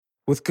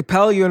With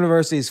Capella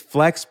University's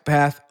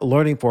FlexPath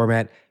learning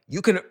format, you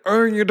can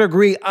earn your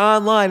degree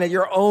online at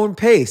your own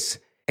pace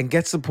and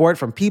get support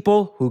from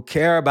people who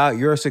care about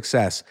your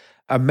success.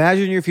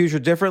 Imagine your future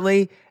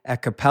differently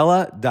at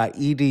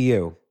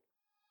capella.edu.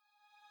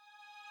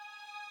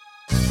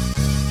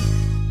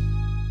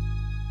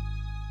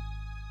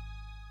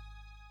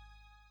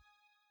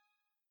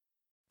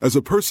 As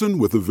a person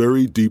with a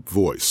very deep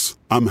voice,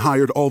 I'm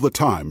hired all the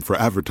time for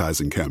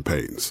advertising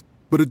campaigns.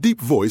 But a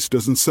deep voice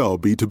doesn't sell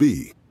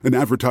B2B, and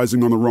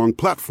advertising on the wrong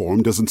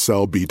platform doesn't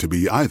sell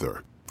B2B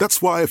either.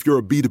 That's why if you're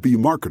a B2B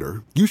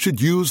marketer, you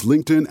should use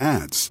LinkedIn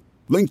ads.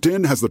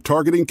 LinkedIn has the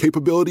targeting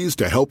capabilities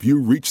to help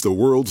you reach the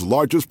world's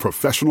largest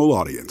professional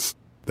audience.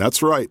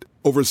 That's right,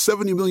 over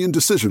 70 million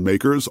decision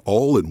makers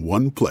all in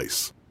one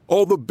place.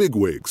 All the big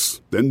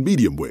wigs, then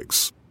medium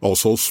wigs,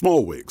 also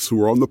small wigs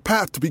who are on the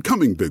path to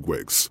becoming big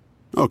wigs.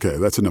 Okay,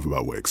 that's enough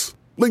about wigs.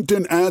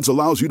 LinkedIn ads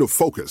allows you to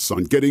focus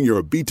on getting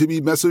your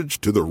B2B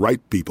message to the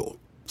right people.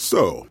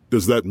 So,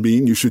 does that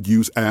mean you should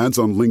use ads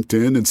on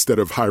LinkedIn instead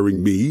of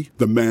hiring me,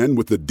 the man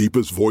with the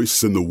deepest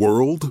voice in the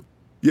world?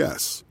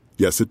 Yes.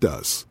 Yes, it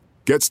does.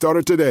 Get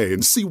started today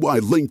and see why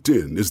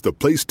LinkedIn is the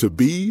place to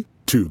be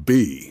to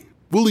be.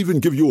 We'll even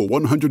give you a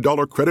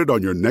 $100 credit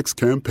on your next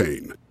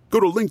campaign. Go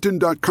to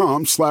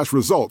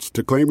linkedin.com/results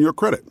to claim your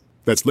credit.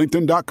 That's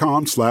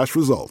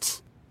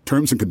linkedin.com/results.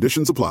 Terms and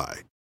conditions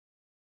apply.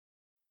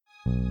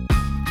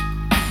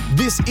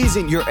 This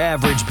isn't your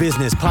average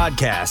business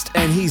podcast,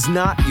 and he's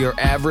not your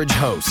average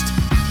host.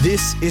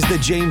 This is the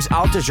James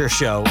Altucher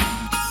Show.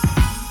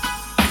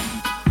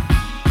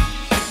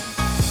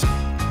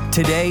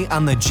 Today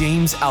on the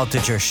James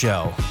Altucher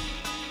Show.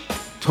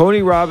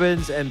 Tony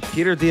Robbins and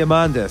Peter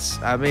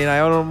Diamandis. I mean, I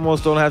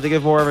almost don't have to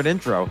give more of an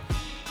intro.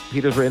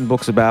 Peter's written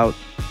books about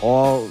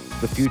all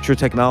the future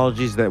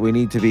technologies that we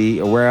need to be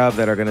aware of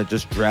that are going to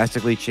just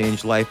drastically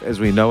change life as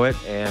we know it,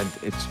 and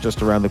it's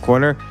just around the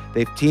corner.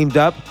 They've teamed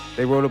up.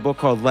 They wrote a book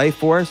called Life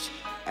Force.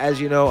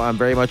 As you know, I'm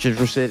very much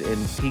interested in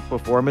peak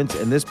performance,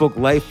 and this book,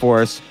 Life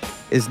Force,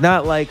 is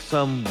not like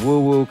some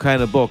woo-woo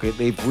kind of book.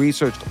 They've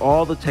researched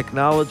all the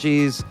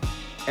technologies,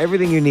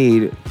 everything you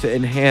need to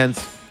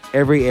enhance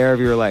every area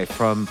of your life,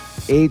 from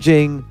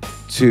aging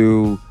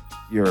to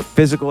your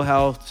physical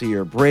health to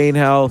your brain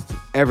health,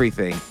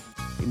 everything.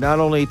 Not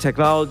only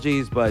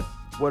technologies, but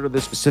what are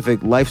the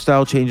specific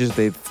lifestyle changes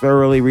they've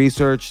thoroughly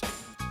researched.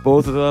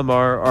 Both of them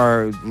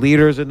are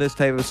leaders in this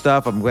type of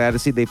stuff. I'm glad to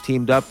see they've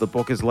teamed up. The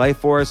book is Life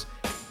Force.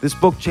 This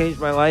book changed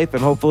my life,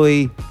 and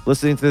hopefully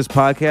listening to this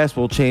podcast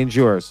will change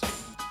yours.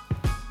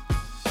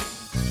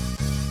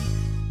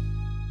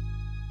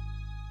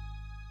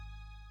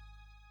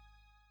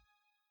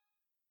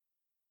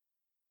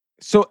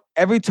 So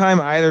every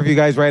time either of you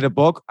guys write a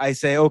book, I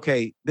say,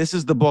 okay, this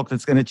is the book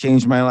that's going to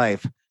change my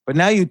life. But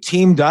now you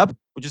teamed up,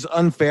 which is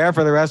unfair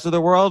for the rest of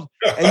the world.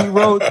 And you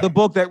wrote the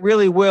book that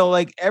really will,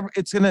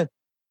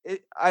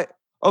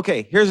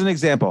 okay, here's an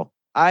example.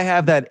 I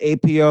have that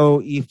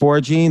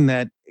APOE4 gene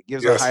that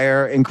gives a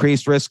higher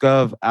increased risk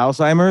of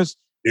Alzheimer's.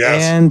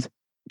 Yes. And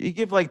you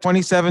give like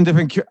 27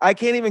 different I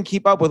can't even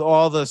keep up with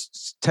all the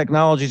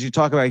technologies you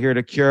talk about here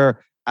to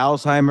cure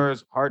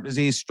Alzheimer's, heart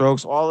disease,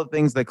 strokes, all the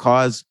things that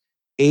cause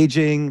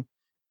aging,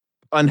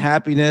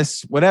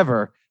 unhappiness,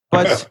 whatever.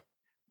 But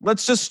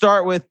let's just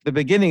start with the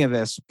beginning of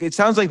this. It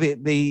sounds like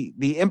the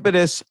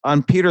impetus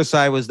on Peter's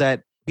side was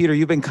that, Peter,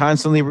 you've been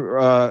constantly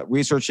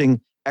researching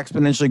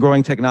exponentially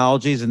growing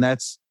technologies, and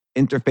that's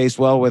interfaced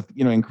well with,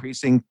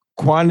 increasing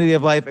quantity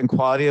of life and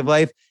quality of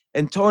life.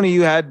 And Tony,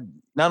 you had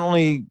not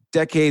only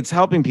decades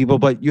helping people,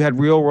 but you had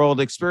real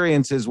world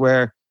experiences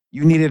where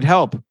you needed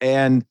help,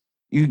 and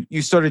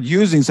you started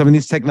using some of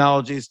these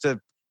technologies to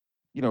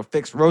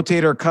fix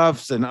rotator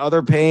cuffs and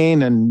other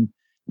pain and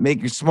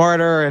make you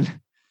smarter. And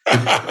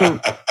so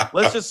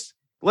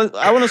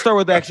I want to start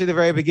with actually the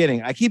very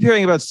beginning. I keep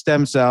hearing about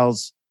stem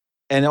cells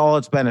and all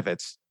its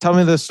benefits. Tell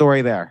me the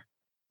story there.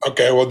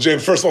 Okay. Well,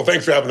 James, first of all,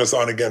 thanks for having us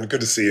on again.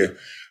 Good to see you.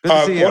 Good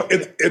to see you. Well,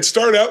 it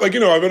started out I've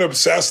been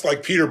obsessed,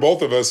 like Peter,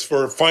 both of us,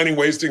 for finding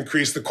ways to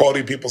increase the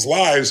quality of people's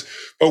lives.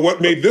 But what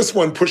made this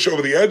one push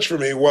over the edge for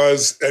me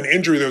was an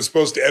injury that was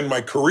supposed to end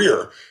my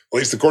career, at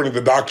least according to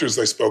the doctors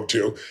I spoke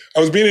to. I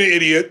was being an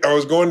idiot. I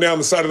was going down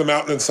the side of the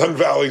mountain in Sun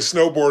Valley,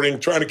 snowboarding,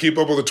 trying to keep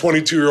up with a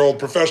 22-year-old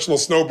professional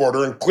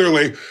snowboarder. And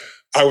clearly,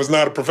 I was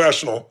not a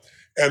professional.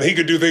 And he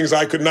could do things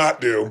I could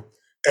not do.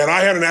 And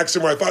I had an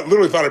accident where I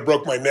literally thought I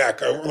broke my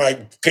neck. When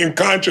I came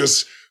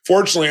conscious,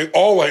 fortunately,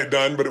 all I had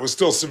done, but it was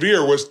still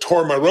severe, was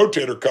tore my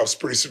rotator cuffs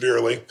pretty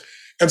severely.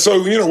 And so,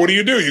 what do?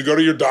 You go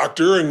to your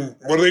doctor, and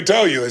what do they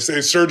tell you? They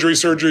say surgery,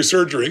 surgery,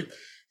 surgery.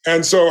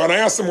 And I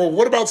asked them, well,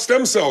 what about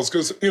stem cells?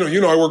 Because,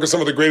 I work with some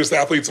of the greatest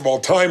athletes of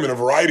all time in a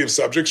variety of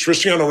subjects.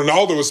 Cristiano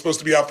Ronaldo was supposed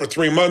to be out for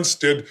 3 months,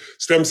 did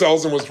stem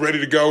cells, and was ready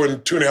to go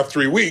in 2.5,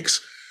 3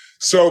 weeks.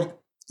 So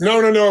no,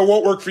 it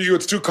won't work for you.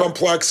 It's too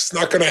complex. It's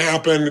not going to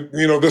happen,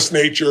 this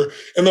nature.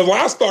 And the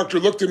last doctor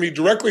looked at me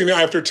directly now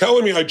after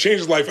telling me I changed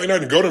his life. I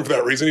didn't go to him for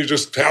that reason. He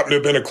just happened to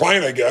have been a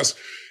client, I guess.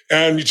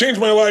 And you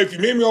changed my life. You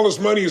made me all this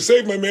money. You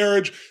saved my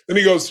marriage. Then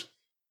he goes,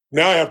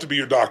 now I have to be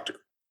your doctor.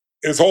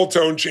 his whole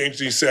tone changed.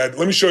 He said,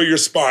 let me show you your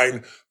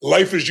spine.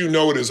 Life as you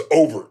know it is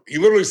over. He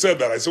literally said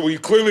that. I said, well, you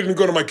clearly didn't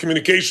go to my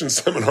communication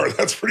seminar.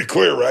 That's pretty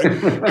clear, right?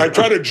 I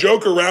tried to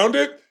joke around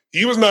it.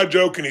 He was not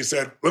joking. He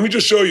said, let me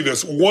just show you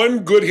this. One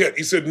good hit.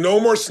 He said, no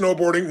more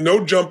snowboarding,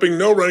 no jumping,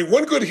 no running.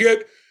 One good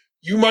hit,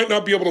 you might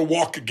not be able to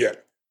walk again.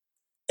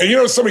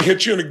 And somebody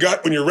hits you in the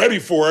gut when you're ready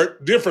for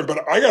it, different. But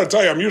I got to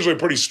tell you, I'm usually a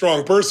pretty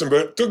strong person, but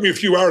it took me a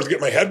few hours to get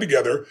my head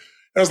together. And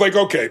I was like,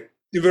 okay,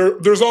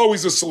 there's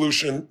always a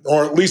solution,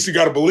 or at least you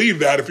got to believe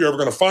that if you're ever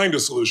going to find a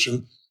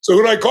solution. So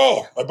who did I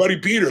call? My buddy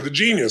Peter, the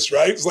genius,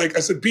 right? It's like I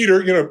said,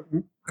 Peter,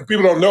 if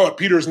people don't know it,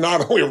 Peter's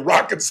not only a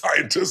rocket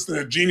scientist and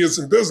a genius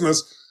in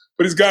business,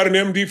 but he's got an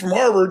MD from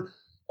Harvard.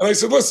 And I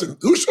said, listen,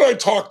 who should I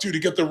talk to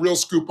get the real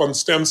scoop on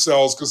stem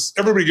cells? Because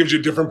everybody gives you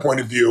a different point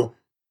of view.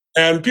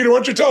 And Peter, why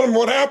don't you tell them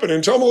what happened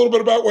and tell them a little bit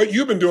about what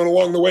you've been doing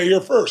along the way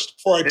here first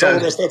before I tell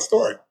the rest of that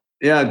story.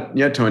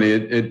 Yeah, Tony.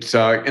 It's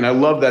and I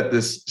love that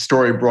this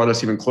story brought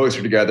us even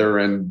closer together,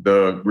 and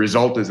the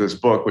result is this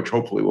book, which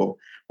hopefully will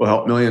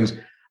help millions. I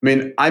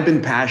mean, I've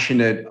been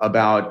passionate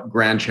about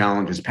grand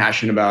challenges,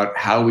 passionate about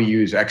how we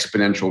use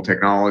exponential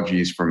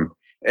technologies from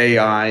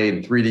AI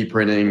and 3D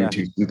printing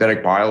to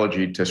synthetic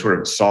biology to sort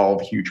of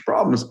solve huge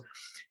problems.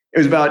 It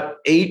was about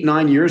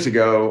 8-9 years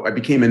ago, I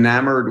became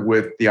enamored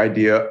with the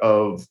idea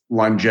of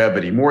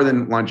longevity, more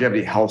than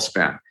longevity, health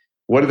span.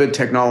 What are the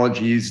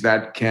technologies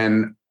that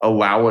can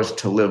allow us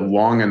to live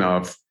long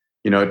enough,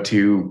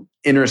 to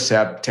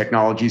intercept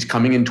technologies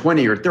coming in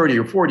 20 or 30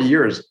 or 40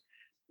 years?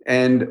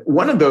 And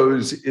one of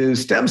those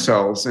is stem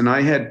cells. And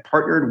I had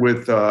partnered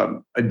with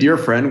a dear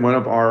friend, one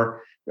of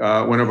our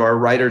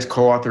writers,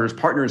 co-authors,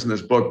 partners in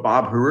this book,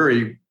 Bob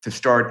Hariri, to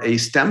start a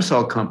stem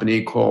cell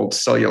company called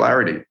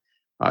Cellularity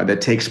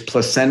that takes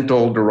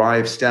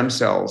placental-derived stem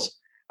cells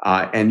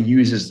and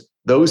uses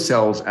those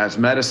cells as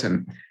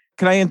medicine.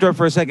 Can I interrupt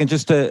for a second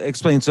just to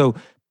explain? So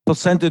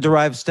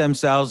placenta-derived stem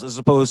cells as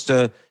opposed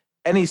to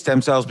any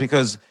stem cells,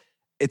 because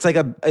it's like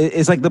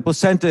the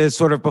placenta is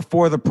sort of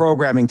before the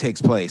programming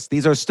takes place.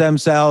 These are stem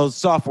cells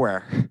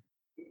software.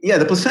 Yeah,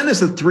 the placenta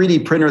is the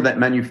 3D printer that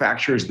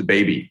manufactures the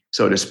baby,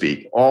 so to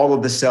speak. All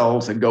of the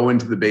cells that go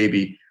into the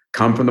baby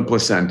come from the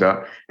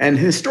placenta. And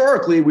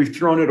historically, we've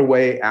thrown it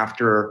away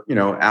after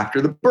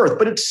the birth,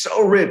 but it's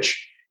so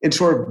rich in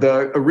sort of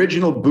the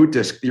original boot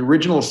disk, the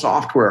original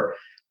software.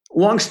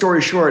 Long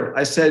story short,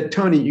 I said,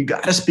 Tony, you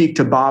got to speak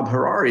to Bob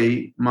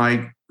Harari,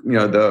 my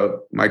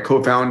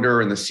co-founder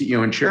and the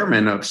CEO and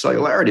chairman of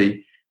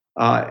Cellularity,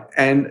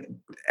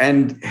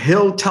 and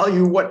he'll tell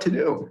you what to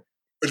do.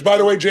 Which, by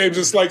the way, James,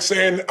 it's like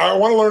saying, I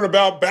want to learn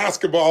about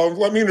basketball.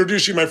 Let me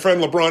introduce you to my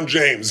friend LeBron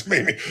James. I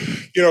mean,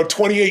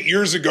 38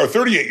 years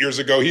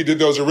ago, he did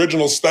those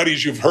original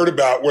studies you've heard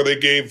about where they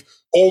gave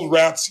old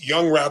rats,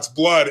 young rats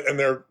blood, and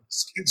their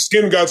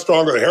skin got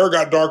stronger, their hair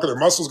got darker, their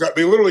muscles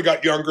they literally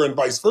got younger and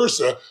vice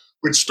versa,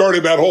 which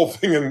started that whole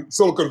thing in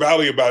Silicon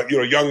Valley about,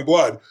 young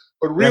blood,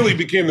 but really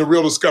became the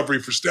real discovery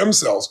for stem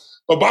cells.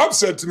 But Bob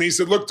said to me, he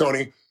said, look,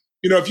 Tony,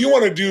 if you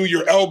want to do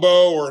your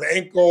elbow or an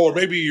ankle or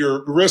maybe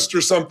your wrist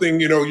or something,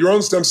 your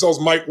own stem cells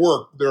might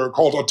work. They're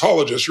called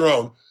autologous, your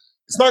own.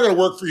 It's not going to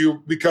work for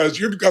you because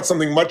you've got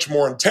something much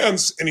more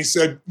intense. And he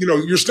said,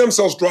 your stem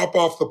cells drop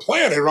off the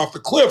planet or off the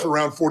cliff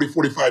around 40,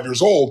 45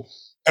 years old.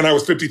 And I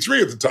was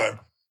 53 at the time.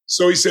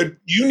 So he said,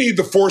 you need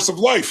the force of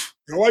life,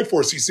 life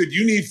force. He said,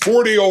 you need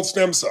 4-day-old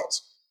stem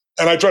cells.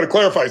 And I tried to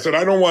clarify. I said,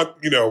 I don't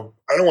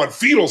want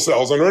fetal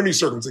cells under any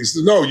circumstances. He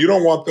said, no, you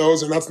don't want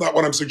those. And that's not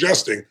what I'm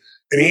suggesting.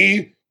 And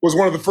he was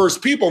one of the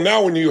first people.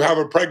 Now, when you have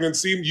a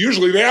pregnancy,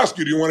 usually they ask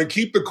you, do you want to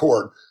keep the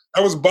cord?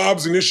 That was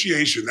Bob's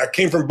initiation. That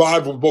came from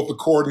Bob with both the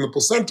cord and the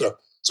placenta.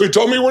 So he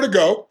told me where to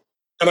go.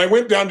 And I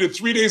went down to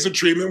 3 days of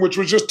treatment, which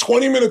was just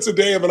 20 minutes a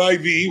day of an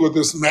IV with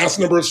this mass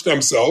number of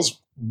stem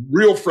cells,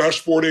 real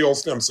fresh 4-day-old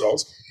stem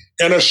cells,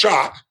 and a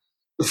shot.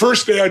 The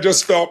first day I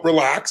just felt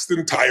relaxed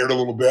and tired a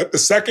little bit. The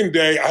second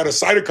day I had a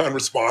cytokine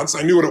response.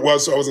 I knew what it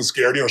was, so I wasn't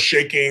scared,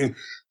 shaking,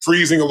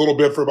 freezing a little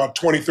bit for about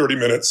 20, 30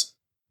 minutes.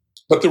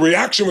 But the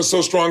reaction was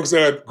so strong because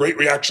I had great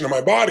reaction in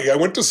my body. I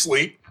went to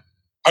sleep.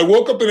 I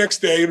woke up the next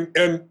day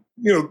and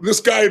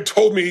this guy had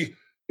told me,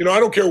 I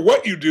don't care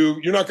what you do,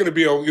 you're not going to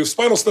be able, your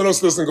spinal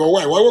stenosis doesn't go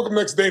away. Well, I woke up the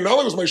next day, not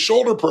only was my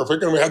shoulder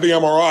perfect, and we had the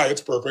MRI,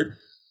 it's perfect,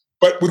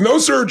 but with no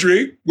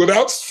surgery,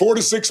 without 4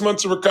 to 6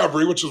 months of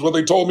recovery, which is what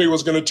they told me it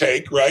was going to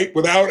take, right?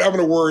 Without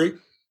having to worry.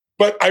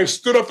 But I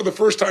stood up for the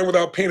first time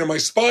without pain in my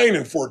spine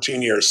in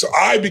 14 years. So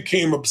I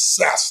became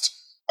obsessed.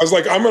 I was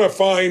like, I'm going to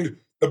find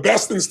the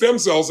best in stem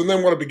cells. And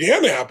then what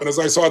began to happen is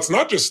I saw it's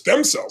not just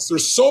stem cells.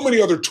 There's so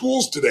many other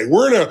tools today.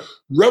 We're in a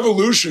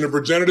revolution of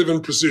regenerative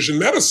and precision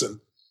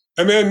medicine.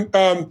 And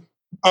then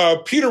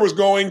Peter was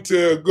going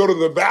to go to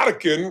the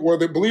Vatican, where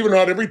they, believe it or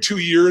not, every 2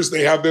 years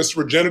they have this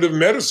regenerative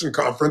medicine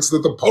conference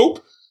that the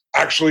Pope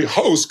actually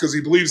hosts because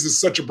he believes this is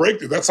such a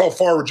breakthrough. That's how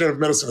far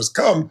regenerative medicine has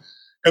come.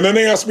 And then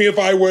they asked me if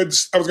I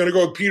was going to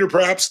go with Peter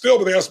perhaps still,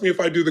 but they asked me if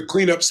I do the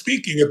cleanup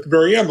speaking at the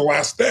very end, the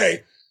last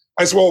day.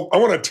 I said, well, I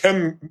want to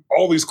attend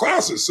all these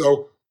classes.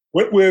 So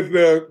went with,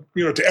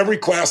 to every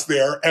class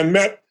there and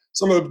met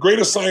some of the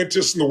greatest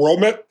scientists in the world,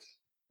 met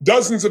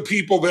dozens of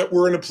people that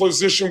were in a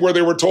position where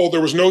they were told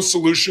there was no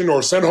solution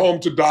or sent home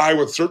to die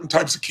with certain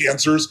types of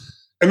cancers.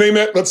 And they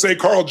met, let's say,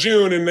 Carl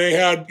June, and they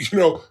had,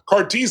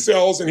 CAR T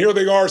cells, and here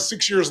they are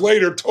 6 years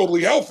later,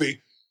 totally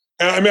healthy.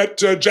 And I met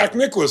Jack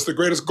Nicklaus, the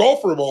greatest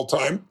golfer of all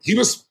time. He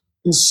was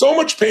in so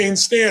much pain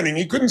standing.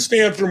 He couldn't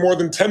stand for more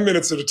than 10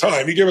 minutes at a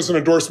time. He gave us an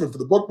endorsement for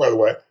the book, by the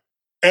way.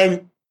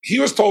 And he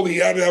was told he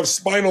had to have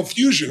spinal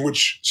fusion,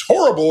 which is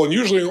horrible and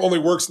usually only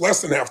works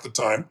less than half the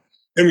time.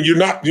 And you're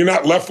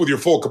not left with your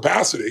full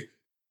capacity.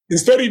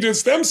 Instead, he did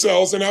stem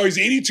cells, and now he's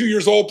 82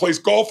 years old, plays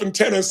golf and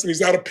tennis, and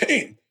he's out of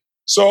pain.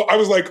 So I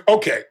was like,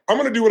 okay, I'm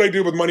going to do what I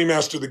did with Money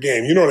Master the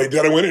Game. You know what I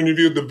did? I went and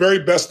interviewed the very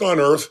best on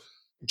earth,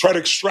 try to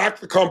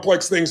extract the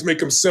complex things, make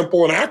them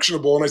simple and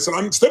actionable. And I said,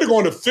 instead of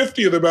going to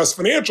 50 of the best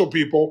financial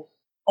people,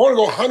 I want to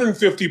go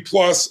 150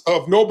 plus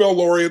of Nobel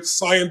laureates,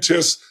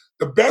 scientists,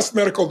 the best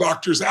medical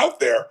doctors out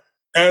there.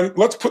 And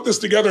let's put this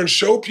together and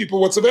show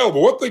people what's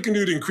available, what they can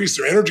do to increase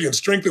their energy and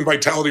strength and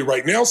vitality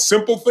right now.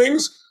 Simple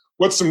things.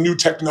 What's some new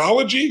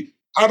technology?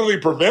 How do they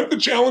prevent the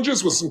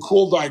challenges with some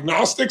cool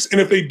diagnostics? And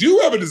if they do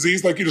have a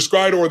disease like you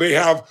described, or they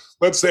have,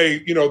 let's say,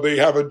 they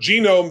have a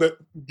genome that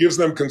gives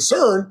them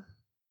concern,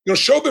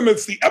 show them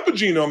it's the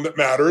epigenome that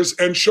matters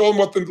and show them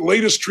what the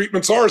latest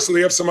treatments are so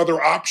they have some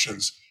other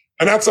options.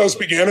 And that's how this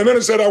began. And then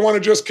I said, I want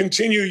to just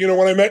continue.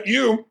 When I met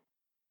you,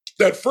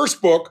 that first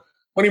book,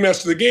 Money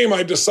Master the Game,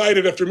 I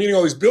decided after meeting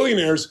all these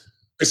billionaires,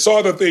 I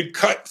saw that they'd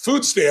cut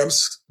food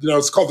stamps,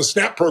 it's called the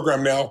SNAP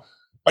program now,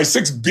 by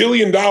 $6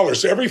 billion.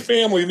 So every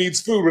family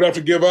needs food would have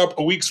to give up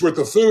a week's worth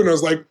of food. And I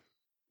was like,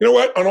 you know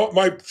what? On all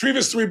my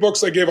previous 3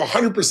 books, I gave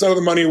 100% of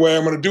the money away.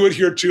 I'm going to do it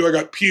here too. I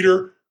got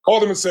Peter,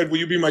 called him and said, will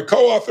you be my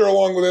co-author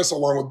along with this,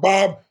 along with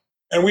Bob?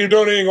 And we're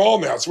donating all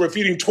now. So we're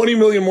feeding 20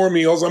 million more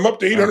meals. I'm up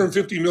to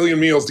 850 million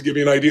meals, to give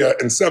you an idea,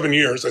 in 7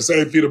 years. I said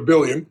I'd feed 1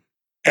 billion.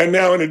 And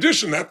now, in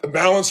addition to that, the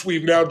balance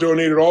we've now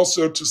donated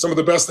also to some of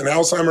the best in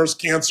Alzheimer's,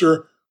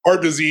 cancer,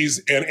 heart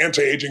disease, and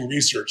anti-aging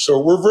research. So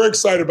we're very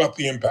excited about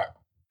the impact.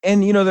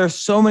 And, there's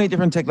so many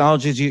different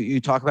technologies you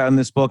talk about in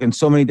this book, and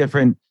so many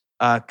different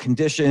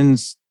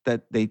conditions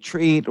that they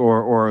treat,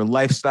 or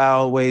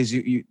lifestyle ways,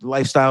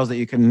 lifestyles that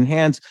you can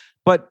enhance.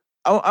 But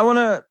I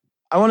want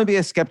to be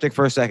a skeptic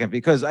for a second,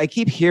 because I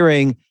keep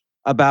hearing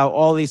about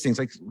all these things.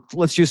 Like,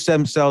 let's use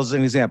stem cells as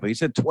an example. You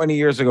said 20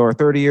 years ago or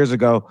 30 years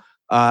ago,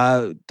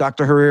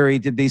 Dr.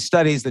 Hariri did these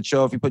studies that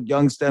show if you put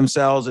young stem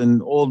cells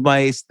in old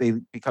mice, they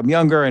become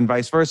younger, and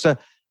vice versa.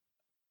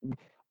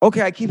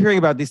 Okay, I keep hearing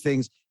about these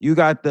things. You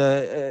got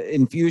the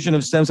infusion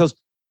of stem cells.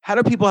 How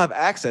do people have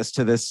access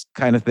to this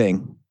kind of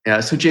thing?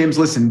 Yeah, so James,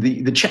 listen,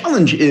 the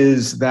challenge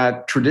is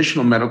that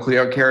traditional medical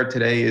care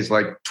today is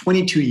like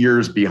 22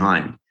 years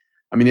behind.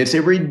 I mean, it's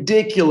a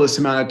ridiculous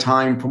amount of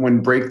time from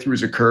when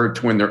breakthroughs occur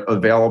to when they're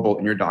available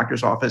in your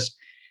doctor's office.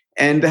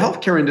 And the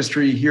healthcare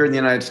industry here in the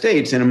United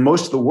States and in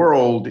most of the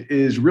world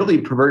is really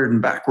perverted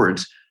and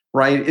backwards,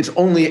 right? It's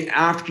only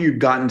after you've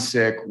gotten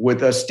sick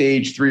with a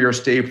stage 3 or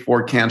stage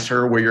 4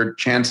 cancer, where your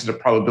chances of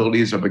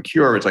probabilities of a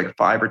cure is like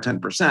 5 or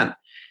 10%,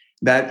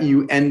 that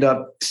you end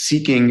up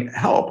seeking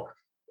help.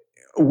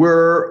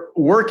 We're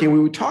working,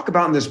 what we talk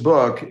about in this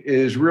book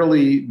is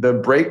really the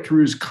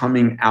breakthroughs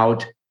coming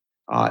out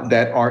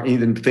that are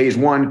either in phase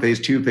 1,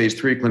 phase 2, phase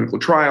 3 clinical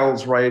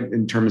trials, right?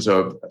 In terms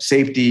of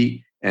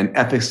safety and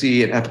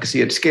efficacy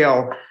at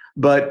scale.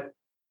 But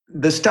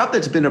the stuff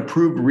that's been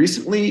approved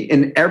recently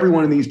in every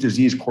one of these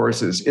disease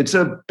courses, it's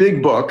a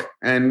big book.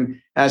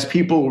 And as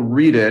people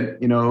read it,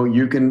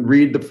 you can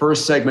read the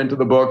first segment of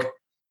the book,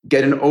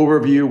 get an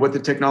overview what the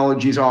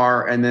technologies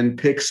are, and then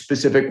pick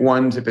specific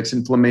ones if it's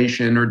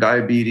inflammation or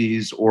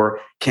diabetes or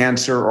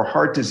cancer or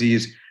heart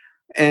disease.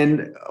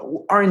 And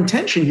our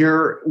intention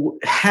here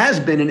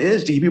has been and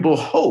is to give people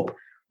hope.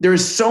 There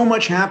is so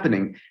much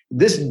happening.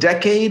 This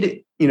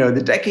decade,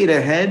 the decade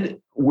ahead,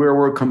 where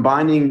we're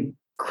combining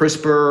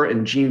CRISPR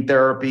and gene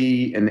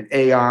therapy and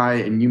AI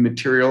and new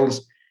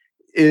materials,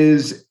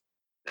 is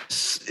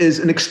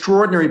an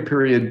extraordinary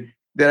period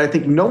that I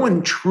think no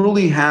one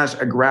truly has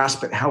a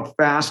grasp at how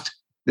fast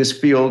this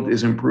field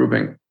is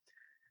improving.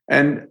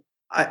 And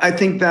I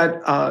think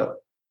that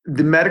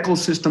the medical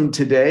system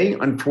today,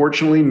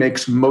 unfortunately,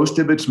 makes most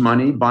of its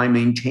money by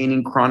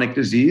maintaining chronic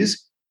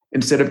disease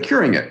instead of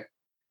curing it.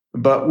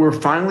 But we're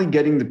finally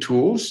getting the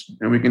tools,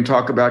 and we can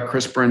talk about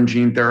CRISPR and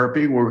gene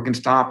therapy, where we can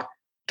stop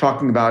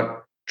talking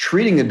about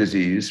treating a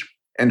disease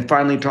and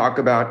finally talk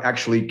about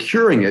actually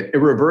curing it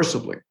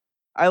irreversibly.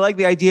 I like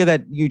the idea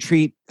that you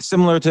treat,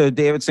 similar to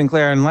David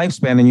Sinclair in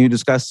Lifespan, and you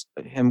discuss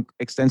him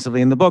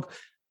extensively in the book,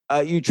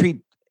 you treat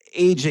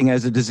aging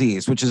as a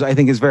disease, which I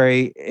think is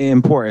very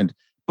important.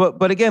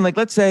 But again, like,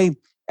 let's say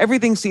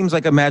everything seems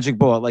like a magic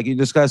bullet. Like, you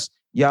discuss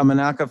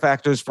Yamanaka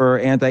factors for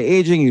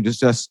anti-aging, you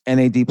discuss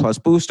NAD plus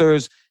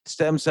boosters,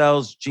 stem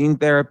cells, gene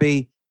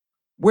therapy.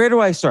 Where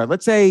do I start?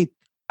 Let's say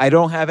I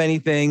don't have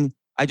anything.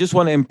 I just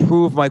want to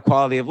improve my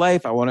quality of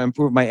life. I want to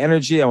improve my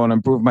energy. I want to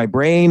improve my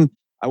brain.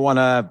 I want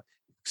to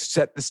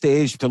set the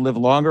stage to live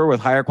longer with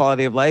higher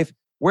quality of life.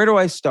 Where do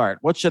I start?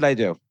 What should I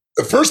do?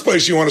 The first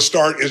place you want to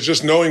start is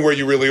just knowing where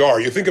you really are.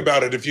 You think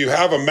about it, if you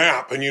have a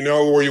map and you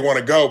know where you want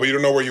to go, but you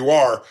don't know where you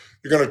are,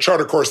 you're going to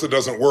chart a course that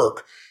doesn't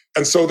work.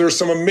 And so there's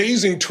some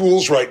amazing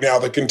tools right now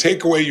that can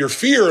take away your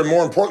fear and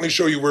more importantly,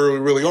 show you where you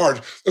really are.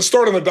 Let's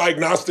start on the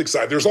diagnostic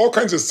side. There's all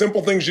kinds of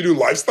simple things you do,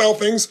 lifestyle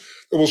things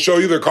that will show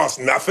you that cost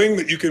nothing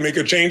that you can make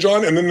a change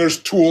on. And then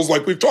there's tools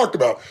like we've talked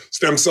about,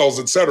 stem cells,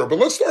 et cetera. But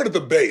let's start at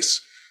the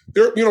base.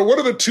 What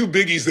are the two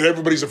biggies that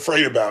everybody's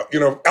afraid about?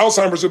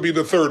 Alzheimer's would be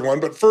the third one,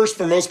 but first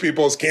for most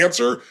people is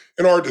cancer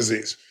and heart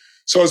disease.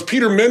 So as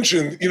Peter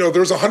mentioned,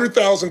 there's a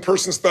 100,000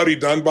 person study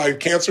done by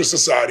Cancer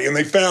Society, and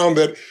they found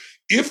that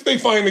if they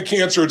find the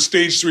cancer at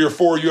stage 3 or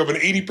 4, you have an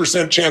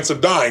 80% chance of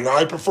dying. Now,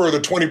 I prefer the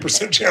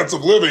 20% chance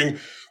of living,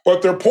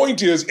 but their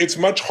point is it's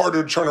much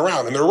harder to turn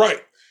around, and they're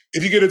right.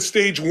 If you get at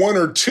stage 1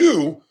 or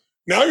 2,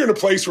 now you're in a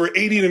place where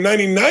 80 to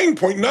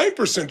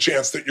 99.9%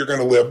 chance that you're going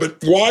to live. But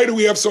why do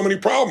we have so many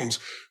problems?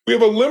 We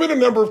have a limited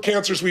number of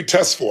cancers we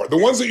test for. The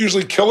ones that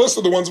usually kill us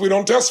are the ones we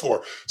don't test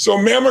for. So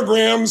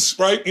mammograms,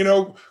 right?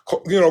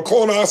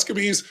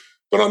 Colonoscopies.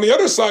 But on the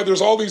other side,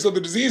 there's all these other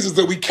diseases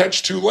that we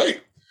catch too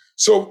late.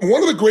 So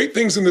one of the great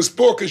things in this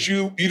book is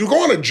you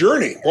go on a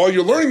journey. While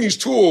you're learning these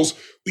tools,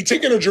 we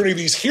take on a journey of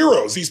these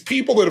heroes, these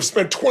people that have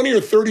spent 20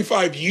 or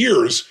 35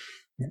 years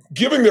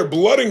giving their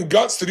blood and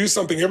guts to do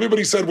something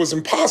everybody said was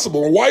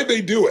impossible. And why'd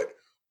they do it?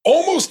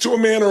 Almost to a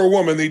man or a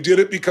woman, they did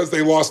it because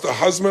they lost a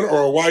husband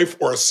or a wife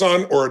or a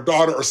son or a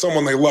daughter or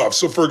someone they love.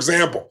 So for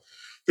example,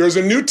 there's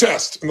a new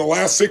test in the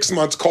last 6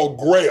 months called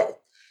Grail.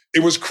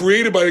 It was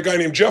created by a guy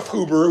named Jeff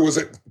Huber, who was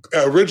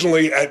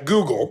originally at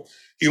Google.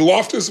 He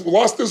lost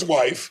his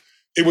wife.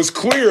 It was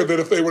clear that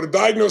if they would have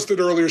diagnosed it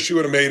earlier, she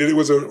would have made it. It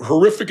was a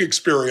horrific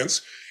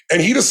experience.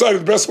 And he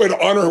decided the best way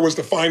to honor her was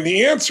to find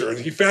the answer. And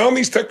he found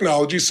these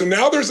technologies. So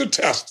now there's a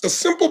test, a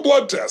simple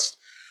blood test,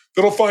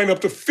 that'll find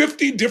up to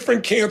 50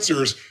 different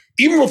cancers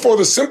even before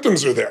the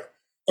symptoms are there.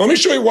 Let me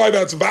show you why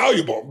that's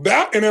valuable.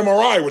 That and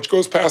MRI, which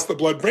goes past the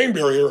blood-brain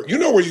barrier, you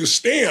know where you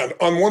stand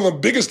on one of the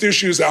biggest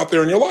issues out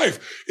there in your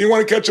life. You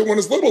want to catch it when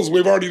it's little, as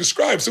we've already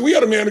described. So we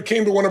had a man who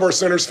came to one of our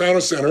centers, found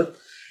a center,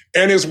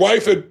 and his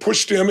wife had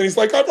pushed him, and he's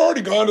like, I've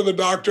already gone to the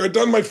doctor. I've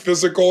done my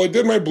physical. I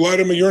did my blood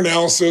and my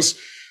urinalysis.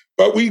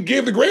 But we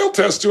gave the Grail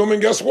test to him,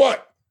 and guess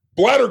what?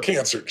 Bladder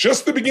cancer,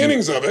 just the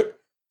beginnings of it.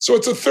 So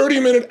it's a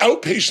 30-minute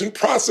outpatient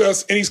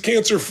process, and he's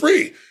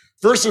cancer-free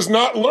versus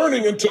not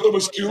learning until it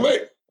was too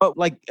late. But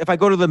like if I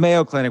go to the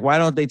Mayo Clinic, why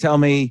don't they tell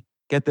me,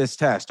 get this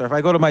test? Or if I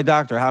go to my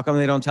doctor, how come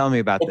they don't tell me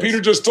about this? Peter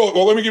just told,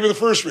 let me give you the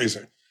first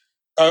reason.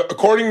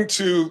 According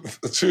to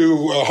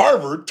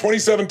Harvard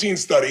 2017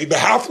 study, the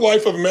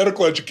half-life of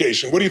medical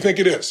education, what do you think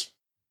it is?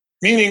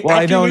 Meaning, well,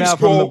 I know now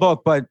from the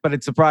book, but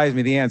it surprised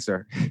me, the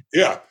answer.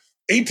 Yeah.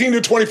 18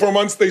 to 24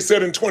 months, they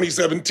said in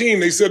 2017.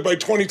 They said by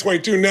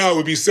 2022 now it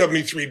would be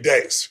 73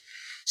 days.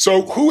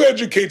 So who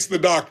educates the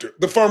doctor?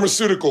 The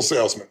pharmaceutical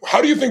salesman.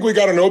 How do you think we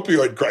got an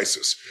opioid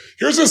crisis?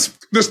 Here's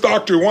this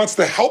doctor who wants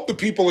to help the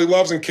people he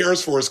loves and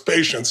cares for, his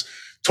patients,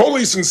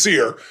 totally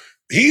sincere.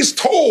 He's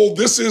told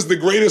this is the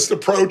greatest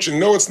approach and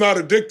no, it's not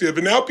addictive.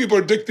 And now people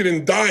are addicted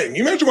and dying.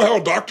 You imagine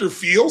how a doctor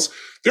feels?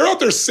 They're out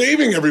there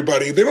saving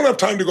everybody. They don't have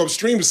time to go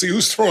upstream to see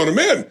who's throwing them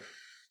in.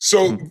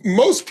 So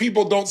most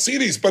people don't see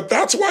these, but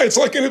that's why it's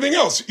like anything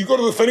else. You go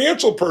to the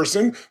financial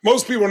person,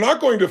 most people are not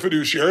going to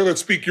fiduciary that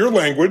speak your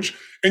language,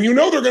 and you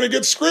know they're going to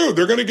get screwed.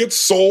 They're going to get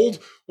sold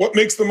what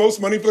makes the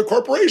most money for the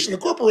corporation. The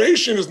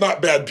corporation is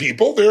not bad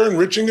people. They're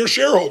enriching their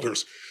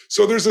shareholders.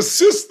 So there's a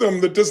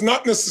system that does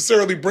not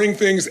necessarily bring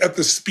things at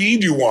the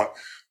speed you want.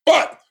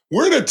 But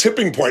we're at a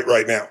tipping point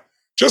right now.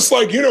 Just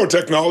like,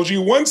 technology,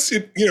 once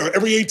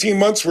every 18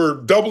 months, we're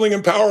doubling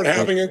in power and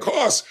halving in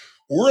cost.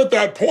 We're at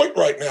that point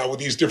right now with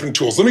these different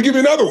tools. Let me give you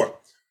another one.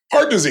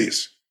 Heart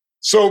disease.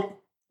 So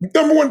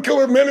number one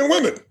killer of men and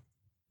women.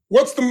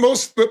 What's the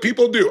most that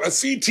people do? A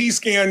CT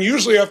scan,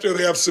 usually after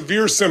they have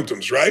severe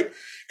symptoms, right?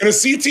 And a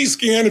CT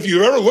scan, if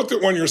you've ever looked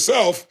at one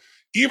yourself,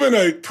 even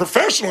a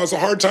professional has a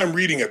hard time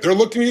reading it. They're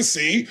looking to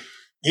see,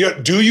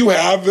 do you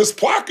have this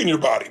plaque in your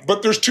body?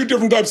 But there's two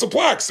different types of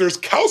plaques. There's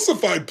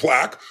calcified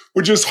plaque,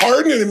 which is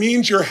hardened and it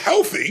means you're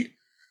healthy,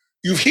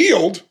 you've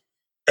healed.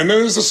 And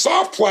then there's a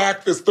soft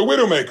plaque that's the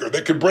widowmaker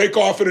that could break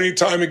off at any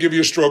time and give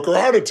you a stroke or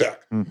a heart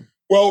attack. Mm-hmm.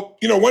 Well,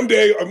 one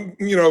day,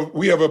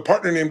 we have a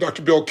partner named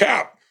Dr. Bill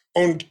Kapp,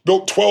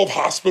 built 12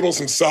 hospitals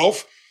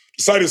himself,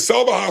 decided to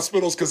sell the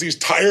hospitals because he's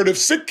tired of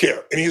sick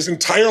care. And his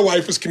entire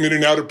life is committed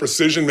now to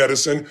precision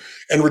medicine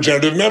and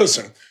regenerative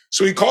medicine.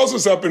 So he calls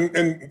us up,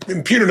 and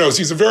Peter knows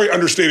he's a very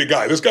understated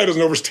guy. This guy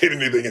doesn't overstate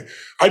anything.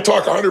 I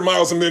talk 100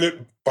 miles a minute.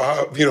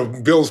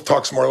 Bill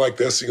talks more like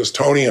this. He goes,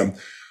 Tony,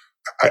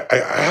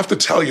 I have to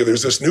tell you,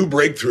 there's this new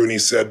breakthrough. And he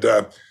said,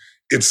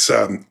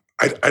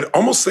 I'd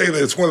almost say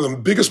that it's one of the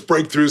biggest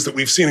breakthroughs that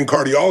we've seen in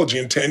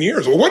cardiology in 10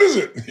 years. Well, what is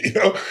it?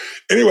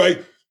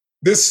 Anyway,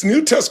 this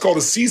new test called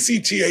a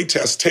CCTA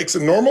test takes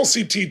a normal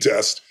CT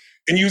test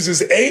and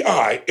uses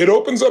AI. It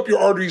opens up your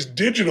arteries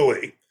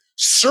digitally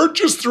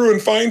searches through and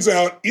finds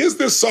out, is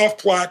this soft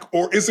plaque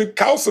or is it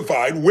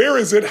calcified? Where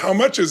is it? How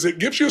much is it?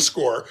 Gives you a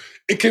score.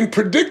 It can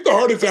predict the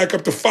heart attack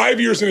up to 5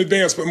 years in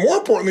advance, but more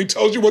importantly,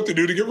 tells you what to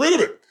do to get rid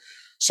of it.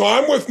 So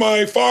I'm with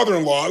my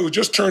father-in-law who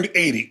just turned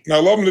 80, and I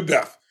love him to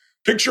death.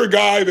 Picture a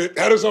guy that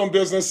had his own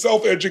business,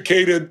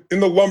 self-educated in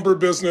the lumber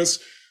business,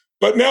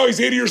 but now he's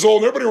 80 years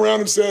old and everybody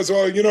around him says,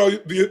 oh,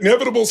 the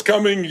inevitable's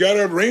coming. You got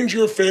to arrange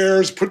your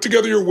affairs, put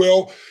together your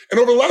will. And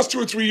over the last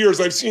 2 or 3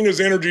 years, I've seen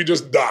his energy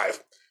just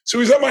dive. So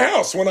he's at my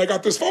house when I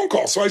got this phone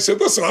call. So I said,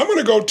 listen, I'm going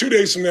to go 2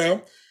 days from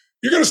now.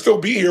 You're going to still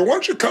be here. Why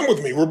don't you come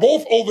with me? We're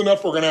both old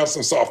enough. We're going to have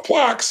some soft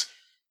plaques,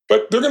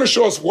 but they're going to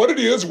show us what it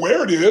is,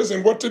 where it is,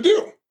 and what to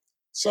do.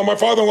 So my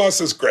father-in-law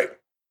says, great.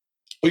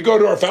 We go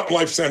to our Fountain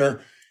Life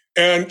Center.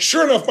 And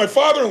sure enough, my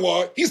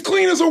father-in-law, he's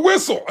clean as a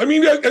whistle. I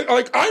mean,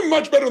 I'm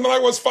much better than I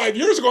was 5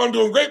 years ago. I'm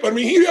doing great. But I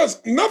mean, he has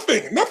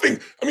nothing. I mean,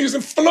 he's in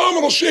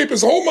phenomenal shape.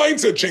 His whole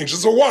mindset changed.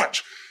 It's a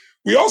watch.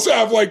 We also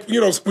have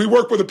we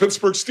work with the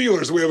Pittsburgh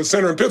Steelers. We have a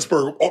center in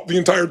Pittsburgh, the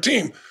entire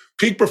team,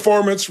 peak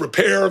performance,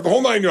 repair, the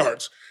whole 9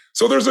 yards.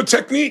 So there's a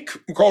technique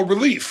called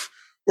relief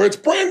where it's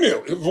brand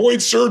new. It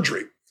avoids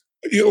surgery.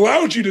 It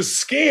allows you to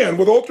scan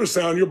with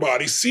ultrasound your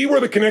body, see where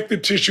the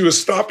connective tissue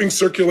is stopping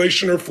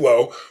circulation or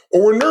flow,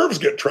 or where nerves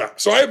get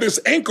trapped. So I had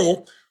this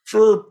ankle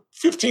for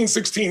 15,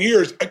 16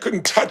 years. I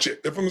couldn't touch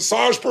it. If a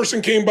massage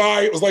person came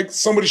by, it was like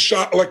somebody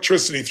shot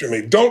electricity through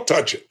me. Don't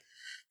touch it.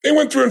 They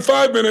went through in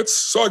 5 minutes,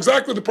 saw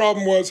exactly what the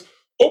problem was,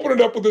 opened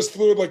it up with this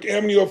fluid like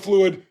amnio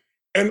fluid,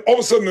 and all of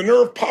a sudden the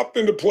nerve popped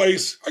into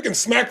place. I can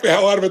smack the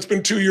hell out of it. It's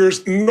been 2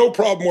 years, no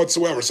problem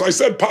whatsoever. So I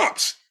said,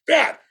 Pops,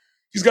 Dad,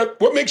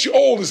 what makes you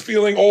old is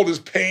feeling old is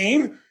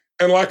pain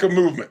and lack of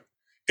movement.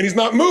 And he's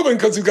not moving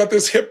because he's got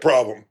this hip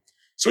problem.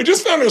 So he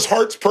just found his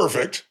heart's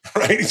perfect,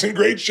 right? He's in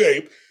great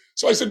shape.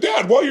 So I said,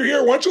 Dad, while you're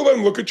here, why don't you let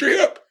him look at your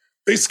hip?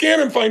 They scan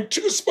and find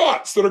 2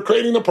 spots that are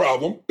creating the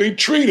problem. They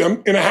treat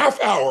him in a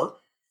half hour.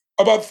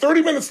 About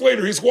 30 minutes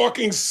later, he's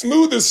walking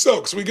smooth as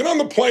silk. So we get on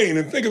the plane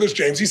and think of this,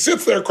 James. He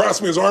sits there,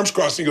 crossing his arms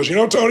crossed, and he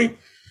goes, Tony,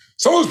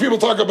 some of those people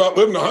talk about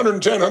living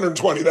 110,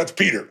 120. That's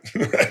Peter,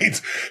 right?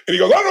 And he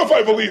goes, I don't know if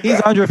I believe that.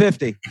 He's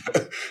 150.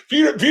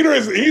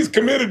 Peter he's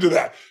committed to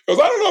that. He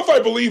goes, I don't know if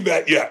I believe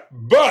that yet,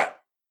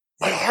 but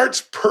my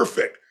heart's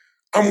perfect.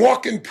 I'm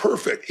walking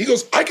perfect. He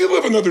goes, I could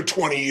live another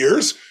 20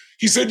 years.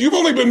 He said, you've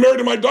only been married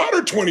to my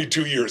daughter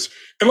 22 years.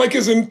 And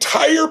his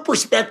entire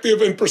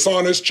perspective and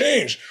persona has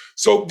changed.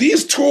 So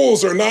these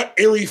tools are not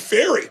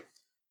airy-fairy.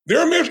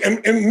 They're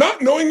and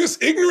not knowing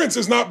this, ignorance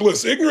is not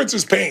bliss. Ignorance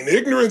is pain.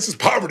 Ignorance is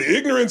poverty.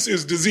 Ignorance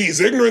is disease.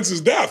 Ignorance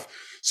is death.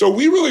 So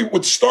we really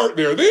would start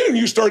there. Then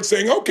you start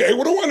saying, okay,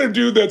 what do I want to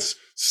do that's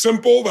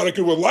simple, that I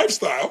can do with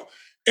lifestyle?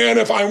 And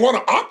if I want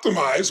to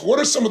optimize, what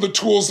are some of the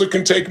tools that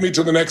can take me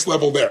to the next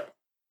level there?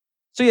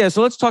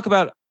 So let's talk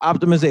about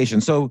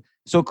optimization.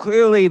 So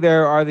clearly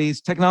there are these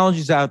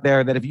technologies out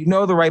there that if you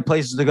know the right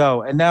places to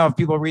go, and now if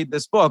people read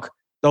this book,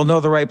 they'll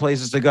know the right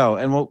places to go.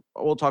 And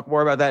we'll talk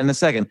more about that in a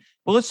second.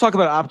 But let's talk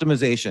about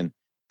optimization.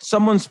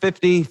 Someone's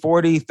 50,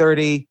 40,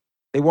 30.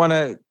 They want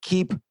to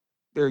keep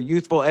their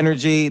youthful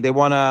energy. They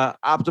want to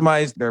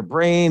optimize their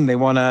brain. They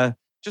want to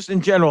just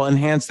in general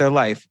enhance their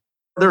life.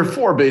 There are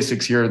 4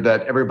 basics here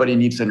that everybody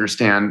needs to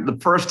understand. The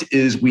first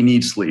is we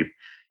need sleep.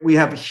 We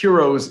have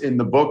heroes in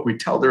the book. We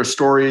tell their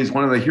stories.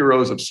 One of the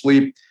heroes of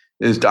sleep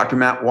is Dr.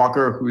 Matt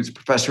Walker, who's a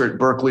professor at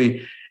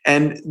Berkeley.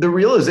 And the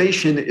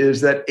realization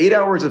is that 8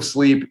 hours of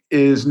sleep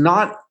is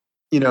not,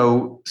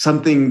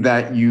 something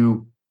that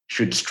you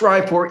should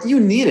strive for. You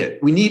need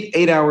it. We need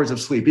 8 hours of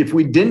sleep. If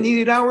we didn't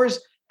need 8 hours,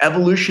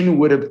 evolution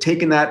would have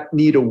taken that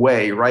need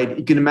away, right?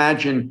 You can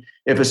imagine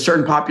if a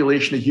certain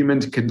population of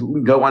humans could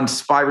go on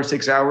 5 or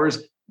 6 hours,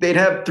 they'd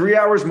have 3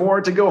 hours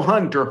more to go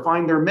hunt or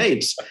find their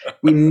mates.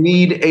 We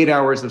need 8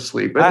 hours of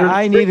sleep.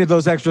 I needed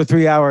those extra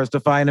 3 hours to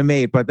find a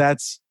mate, but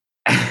that's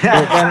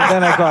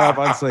then I caught up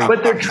on sleep.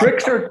 But there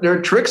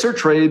are tricks or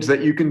trades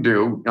that you can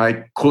do,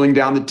 like cooling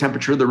down the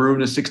temperature of the room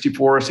to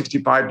 64 or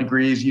 65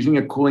 degrees, using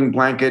a cooling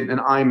blanket,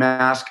 an eye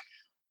mask,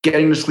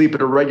 getting to sleep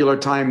at a regular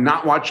time,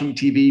 not watching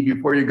TV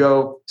before you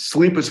go.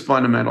 Sleep is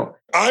fundamental.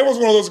 I was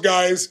one of those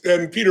guys,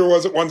 and Peter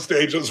was at one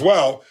stage as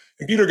well.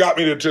 And Peter got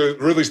me to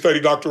really study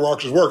Dr.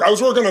 Walker's work. I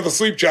was working on the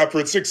sleep chapter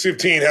at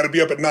 6:15, had to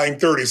be up at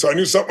 9:30, so I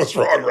knew something was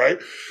wrong, right?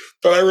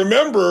 But I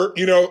remember,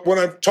 when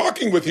I'm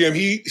talking with him,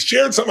 he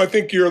shared something I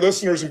think your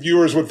listeners and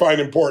viewers would find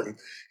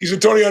important. He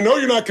said, Tony, I know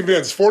you're not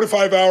convinced. 4 to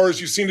 5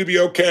 hours, you seem to be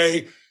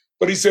okay.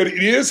 But he said,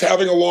 it is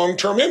having a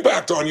long-term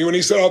impact on you. And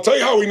he said, I'll tell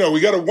you how we know. We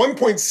got a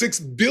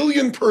 1.6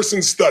 billion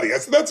person study. I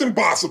said, that's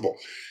impossible.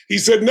 He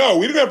said, no,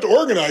 we didn't have to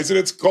organize it.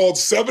 It's called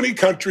 70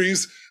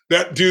 countries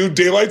that do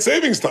daylight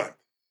savings time.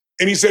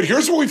 And he said,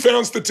 here's what we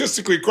found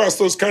statistically across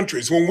those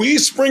countries. When we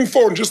spring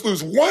forward and just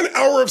lose 1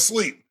 hour of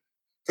sleep,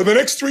 for the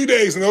next 3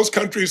 days in those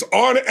countries,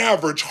 on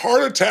average,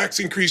 heart attacks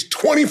increase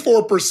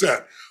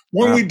 24%.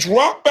 When we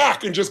drop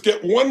back and just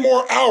get 1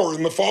 more hour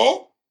in the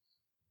fall,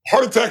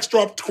 heart attacks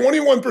drop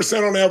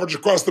 21% on average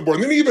across the board.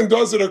 And then he even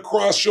does it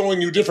across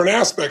showing you different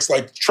aspects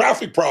like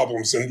traffic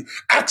problems and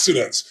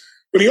accidents.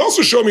 But he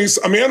also showed me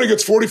a man who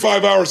gets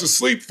 45 hours of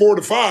sleep, 4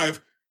 to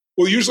 5,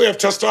 will usually have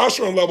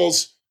testosterone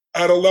levels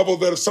at a level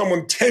that is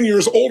someone 10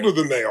 years older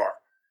than they are.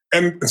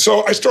 And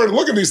so I started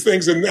looking at these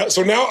things. And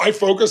so now I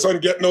focus on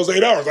getting those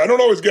 8 hours. I don't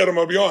always get them,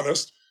 I'll be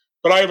honest.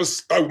 But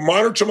I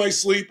monitor my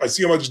sleep. I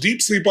see how much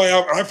deep sleep I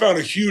have. And I found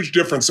a huge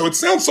difference. So it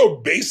sounds so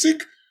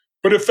basic,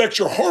 but it affects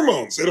your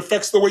hormones. It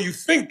affects the way you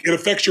think. It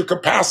affects your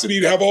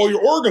capacity to have all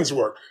your organs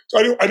work. So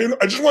I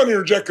just want to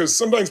interject because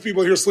sometimes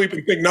people hear sleep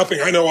and think nothing.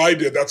 I know I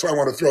did. That's why I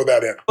want to throw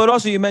that in. But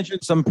also you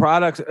mentioned some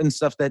products and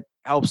stuff that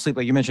help sleep.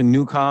 Like you mentioned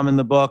Nucom in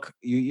the book.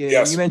 You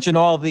mentioned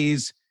all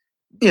these.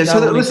 Yeah. So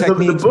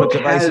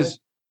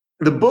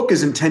the book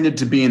is intended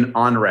to be an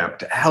on-ramp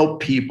to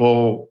help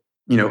people,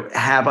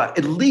 have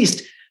at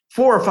least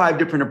 4 or 5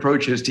 different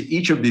approaches to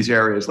each of these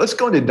areas. Let's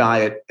go into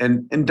diet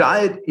and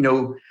diet,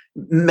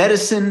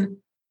 medicine,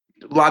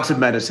 lots of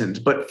medicines,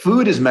 but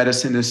food as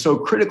medicine is so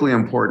critically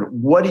important.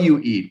 What do you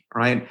eat,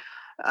 right?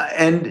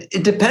 And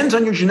it depends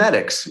on your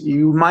genetics.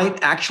 You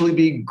might actually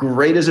be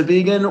great as a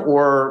vegan,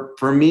 or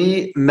for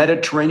me,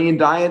 Mediterranean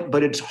diet,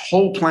 but it's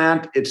whole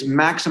plant. It's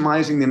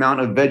maximizing the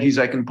amount of veggies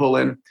I can pull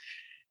in.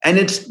 And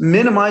it's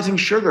minimizing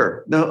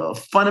sugar. The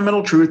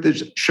fundamental truth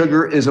is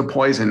sugar is a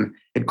poison.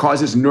 It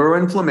causes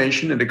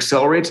neuroinflammation. It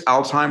accelerates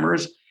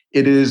Alzheimer's.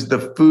 It is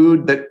the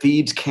food that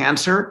feeds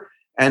cancer.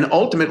 And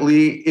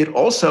ultimately, it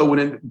also, when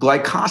it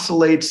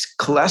glycosylates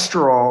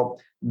cholesterol,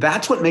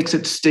 that's what makes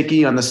it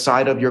sticky on the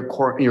side of your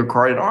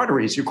carotid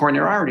arteries, your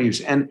coronary arteries.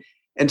 And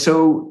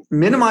so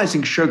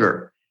minimizing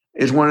sugar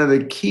is one of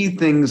the key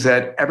things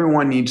that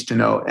everyone needs to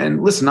know.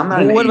 And listen, I'm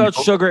not what about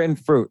sugar in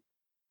fruit?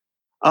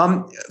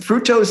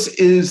 Fructose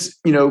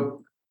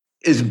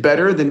is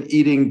better than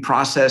eating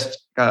processed,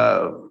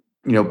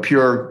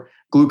 pure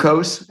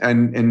glucose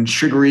and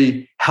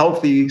sugary,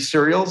 healthy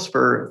cereals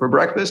for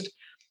breakfast.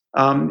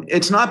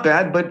 It's not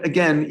bad, but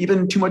again,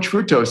 even too much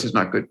fructose is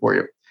not good for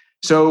you.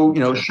 So,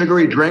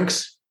 sugary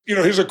drinks.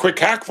 Here's a quick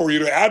hack for you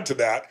to add to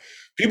that.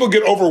 People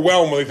get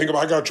overwhelmed when they think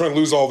about, I got to try and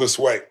lose all this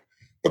weight.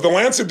 But the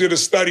Lancet did a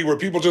study where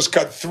people just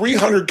cut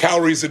 300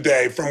 calories a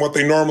day from what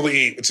they normally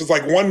eat. It's just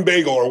like one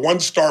bagel or one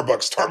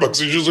Starbucks.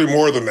 Starbucks is usually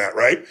more than that,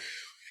 right?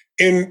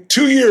 In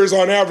 2 years,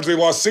 on average, they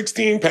lost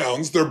 16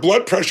 pounds. Their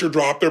blood pressure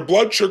dropped. Their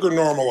blood sugar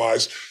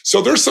normalized.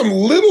 So there's some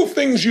little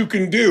things you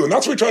can do. And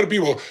that's what we try to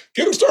people,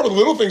 get them started with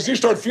little things. You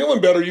start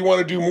feeling better, you want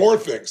to do more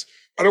things.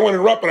 I don't want to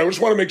interrupt, but I just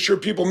want to make sure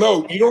people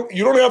know you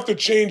don't have to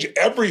change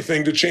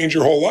everything to change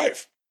your whole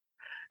life.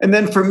 And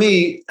then for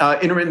me,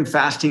 intermittent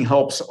fasting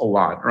helps a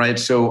lot, right?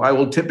 So I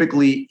will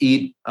typically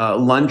eat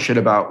lunch at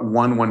about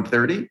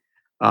 1:30,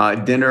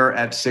 dinner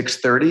at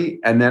 6:30,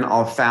 and then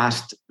I'll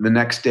fast the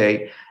next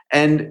day.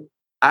 And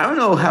I don't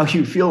know how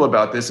you feel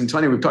about this. And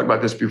Tony, we've talked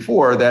about this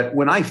before, that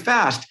when I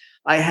fast,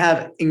 I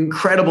have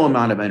incredible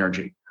amount of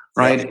energy,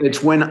 right? Yeah.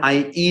 It's when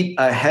I eat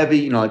a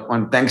heavy, like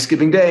on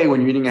Thanksgiving Day,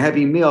 when you're eating a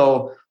heavy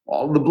meal,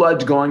 all the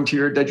blood's going to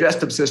your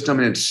digestive system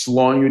and it's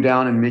slowing you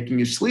down and making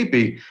you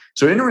sleepy.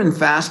 So intermittent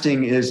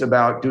fasting is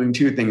about doing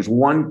 2 things.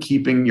 One,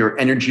 keeping your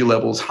energy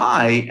levels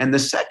high. And the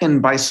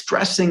second, by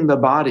stressing the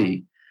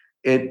body,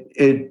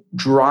 it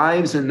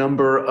drives a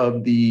number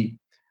of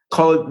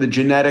call it the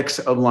genetics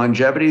of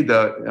longevity,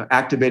 the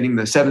activating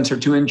the 7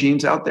 sirtuin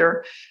genes out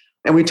there.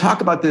 And we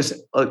talk about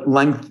this at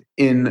length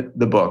in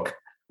the book.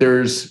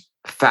 There's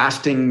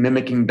fasting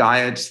mimicking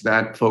diets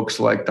that folks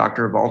like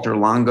Dr. Walter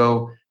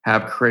Longo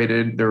have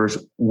created. There's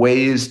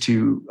ways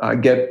to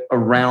get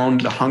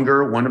around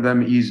hunger. One of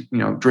them is,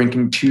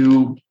 drinking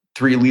 2-3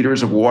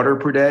 liters of water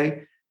per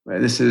day.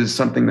 This is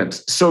something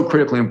that's so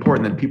critically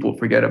important that people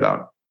forget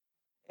about.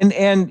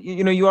 And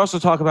you also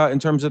talk about, in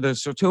terms of the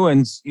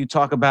sirtuins, you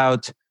talk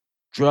about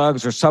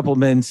drugs or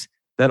supplements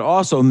that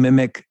also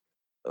mimic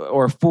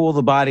or fool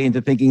the body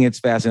into thinking it's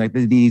fasting, like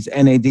these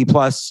NAD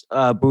plus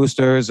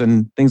boosters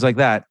and things like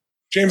that.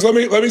 James, let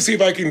me see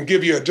if I can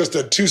give you just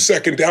a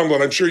 2-second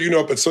download. I'm sure you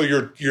know it, but so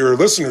your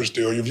listeners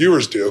do, your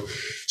viewers do.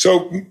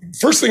 So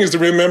first thing is to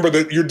remember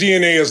that your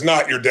DNA is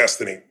not your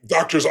destiny.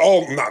 Not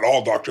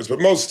all doctors, but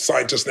most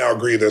scientists now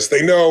agree this.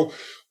 They know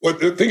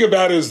think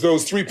about it as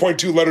those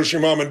 3.2 letters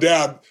from your mom and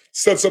dad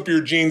sets up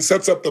your genes,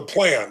 sets up the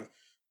plan.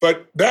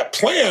 But that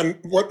plan,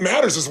 what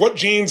matters is what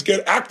genes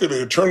get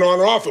activated, turned on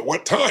or off at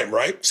what time,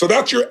 right? So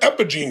that's your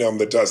epigenome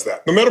that does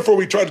that. The metaphor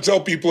we try to tell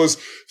people is,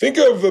 think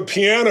of the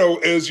piano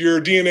as your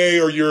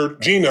DNA or your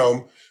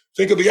genome.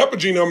 Think of the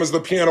epigenome as the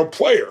piano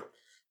player.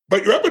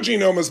 But your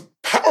epigenome is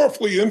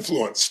powerfully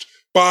influenced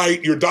by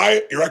your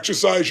diet, your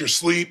exercise, your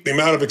sleep, the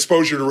amount of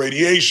exposure to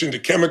radiation, to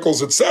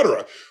chemicals, et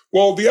cetera.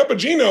 Well, the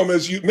epigenome,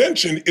 as you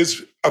mentioned,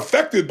 is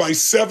affected by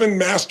 7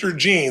 master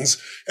genes.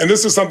 And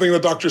this is something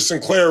that Dr.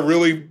 Sinclair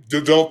really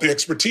developed the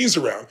expertise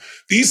around.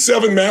 These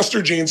 7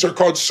 master genes are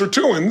called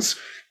sirtuins,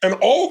 and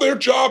all their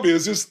job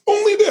is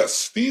only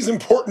these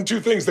important 2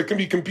 things that can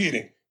be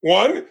competing.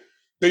 1,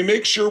 they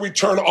make sure we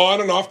turn on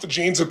and off the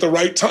genes at the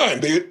right time.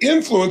 They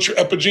influence your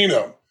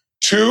epigenome.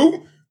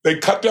 2, they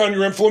cut down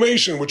your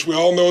inflammation, which we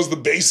all know is the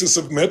basis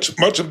of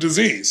much of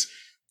disease.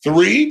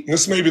 3, and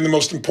this may be the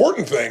most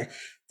important thing,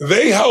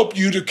 they help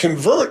you to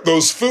convert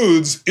those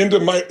foods in the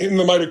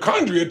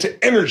mitochondria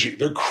to energy.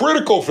 They're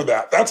critical for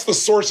that. That's the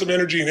source of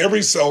energy in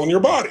every cell in your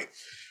body.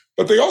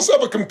 But they also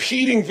have a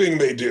competing thing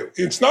they do.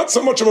 It's not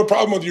so much of a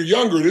problem when you're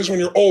younger, it is when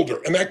you're older.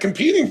 And that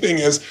competing thing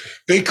is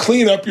they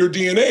clean up your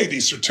DNA,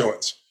 these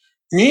sirtuins.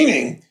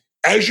 Meaning,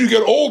 as you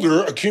get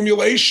older,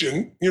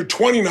 accumulation, you're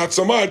 20, not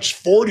so much,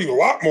 40, a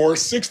lot more,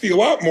 60, a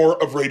lot more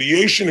of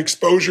radiation,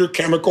 exposure,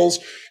 chemicals.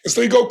 And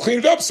so they go clean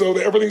it up so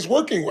that everything's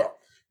working well.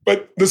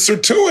 But the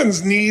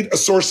sirtuins need a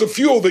source of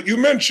fuel that you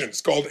mentioned.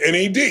 It's called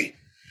NAD.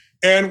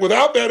 And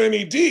without that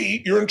NAD,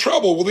 you're in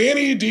trouble. Well, the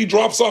NAD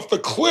drops off the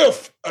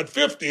cliff at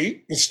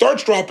 50 and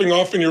starts dropping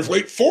off in your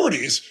late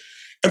 40s.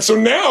 And so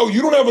now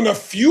you don't have enough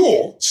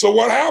fuel. So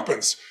what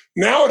happens?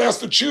 Now it has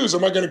to choose.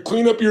 Am I going to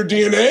clean up your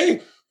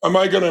DNA? Am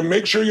I going to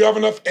make sure you have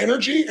enough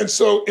energy? And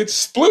so it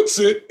splits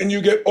it and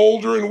you get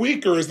older and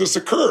weaker as this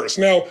occurs.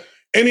 Now,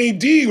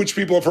 NAD, which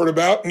people have heard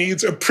about,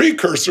 needs a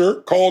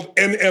precursor called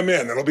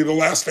NMN. That'll be the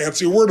last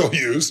fancy word I'll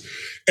use.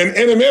 And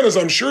NMN, as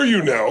I'm sure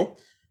you know,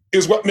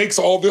 is what makes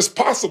all this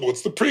possible.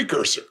 It's the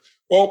precursor.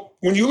 Well,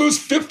 when you lose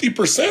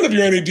 50% of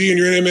your NAD and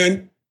your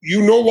NMN,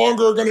 you no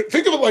longer are going to,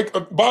 think of it like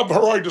Bob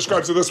Harari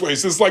describes it this way. He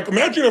says, like,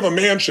 imagine you have a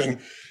mansion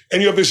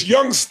and you have this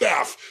young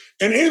staff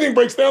and anything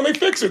breaks down, they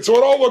fix it. So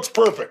it all looks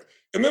perfect.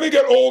 And then they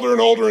get older and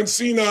older and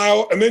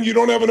senile, and then you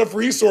don't have enough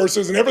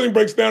resources and everything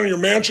breaks down and your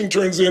mansion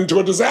turns into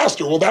a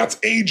disaster. Well, that's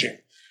aging.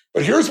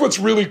 But here's what's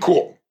really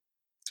cool.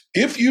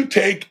 If you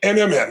take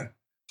NMN,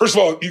 first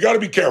of all, you got to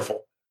be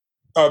careful.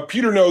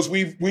 Peter knows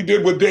we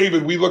did with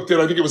David. We looked at,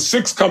 I think it was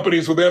 6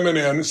 companies with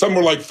MNN. Some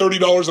were like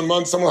 $30 a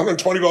month, some were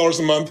 $120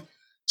 a month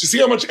to see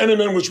how much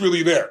NMN was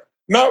really there.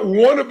 Not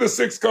one of the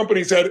 6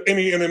 companies had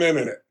any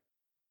NMN in it.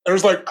 And it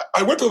was like,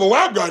 I went to the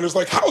lab guy and it was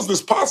like, how is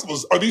this possible?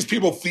 Are these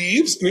people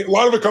thieves? And a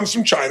lot of it comes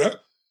from China. And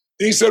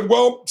he said,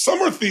 well,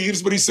 some are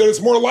thieves, but he said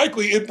it's more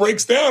likely it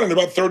breaks down in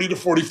about 30 to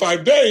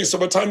 45 days. So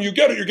by the time you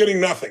get it, you're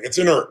getting nothing. It's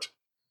inert.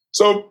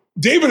 So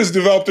David has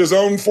developed his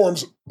own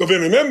forms of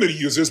NMN that he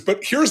uses,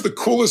 but here's the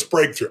coolest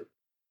breakthrough.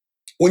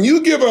 When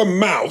you give a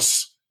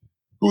mouse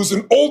who's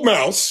an old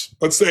mouse,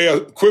 let's say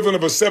an equivalent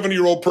of a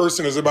 70-year-old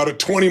person is about a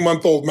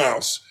 20-month-old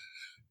mouse,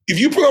 if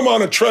you put them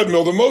on a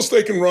treadmill, the most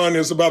they can run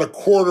is about a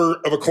quarter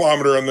of a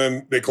kilometer and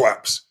then they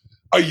collapse.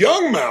 A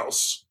young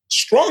mouse,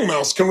 strong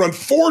mouse, can run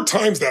 4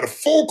 times that, a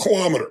full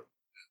kilometer.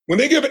 When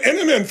they give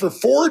NMN for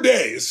 4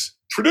 days,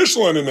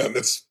 traditional NMN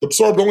that's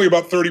absorbed only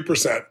about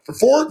 30%,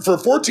 for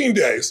 14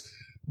 days,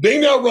 they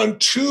now run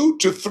 2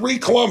 to 3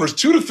 kilometers,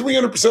 2 to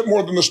 300%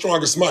 more than the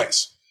strongest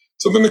mice.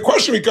 So then the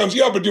question becomes,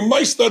 yeah, but do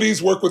mice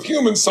studies work with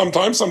humans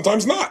sometimes,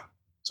 sometimes not?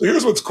 So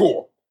here's what's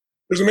cool.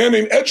 There's a man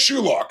named Ed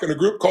Shulock and a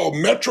group called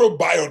Metro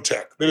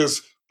Biotech that has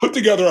put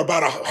together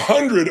about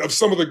 100 of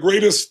some of the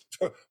greatest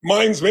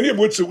minds, many of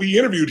which that we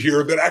interviewed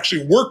here that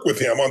actually work with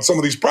him on some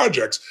of these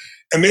projects.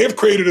 And they have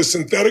created a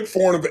synthetic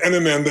form of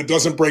NMN that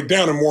doesn't break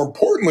down and more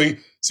importantly,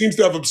 seems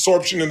to have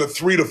absorption in the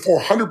 300 to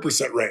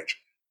 400% range.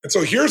 And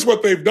so here's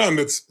what they've done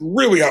that's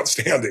really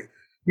outstanding.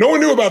 No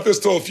one knew about this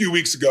till a few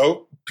weeks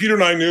ago. Peter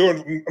and I knew,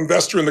 an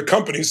investor in the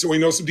company, so we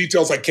know some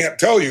details I can't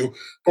tell you.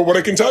 But what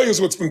I can tell you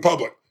is what's been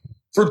public.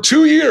 For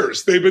 2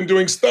 years, they've been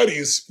doing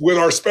studies with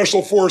our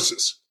special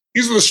forces.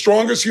 These are the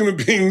strongest human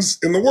beings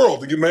in the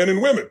world, the men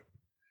and women.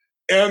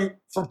 And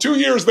for 2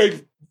 years,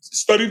 they've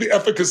studied the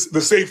efficacy,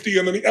 the safety,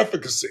 and then the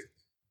efficacy.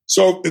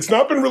 So it's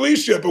not been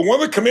released yet, but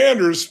one of the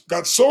commanders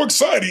got so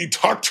excited, he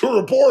talked to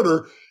a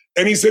reporter,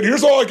 and he said,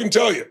 here's all I can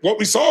tell you. What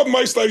we saw in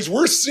my studies,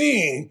 we're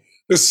seeing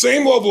the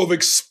same level of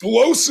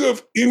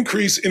explosive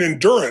increase in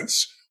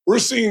endurance. We're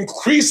seeing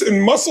increase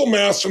in muscle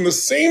mass from the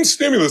same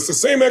stimulus, the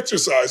same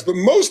exercise. But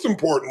most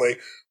importantly,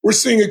 we're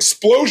seeing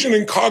explosion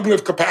in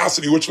cognitive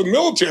capacity, which for the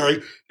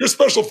military, your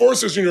special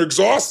forces, and you're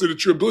exhausted,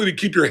 it's your ability to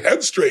keep your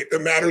head straight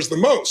that matters the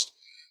most.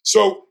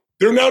 So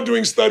they're now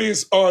doing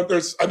studies on, I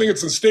think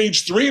it's in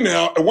stage 3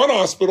 now at one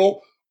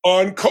hospital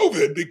on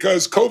COVID,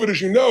 because COVID, as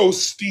you know,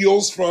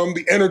 steals from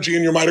the energy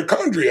in your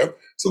mitochondria.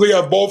 So they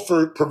have both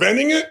for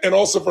preventing it and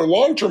also for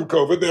long-term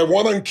COVID. They have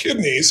one on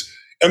kidneys,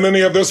 and then they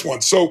have this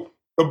one. So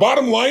the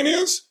bottom line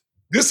is,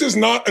 this is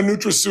not a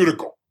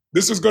nutraceutical.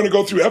 This is going to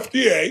go through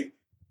FDA.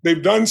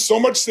 They've done so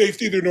much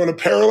safety. They're doing a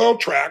parallel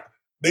track.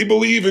 They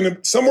believe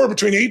in somewhere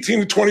between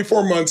 18 to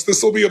 24 months,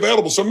 this will be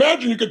available. So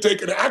imagine you could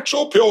take an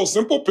actual pill, a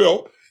simple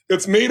pill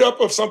that's made up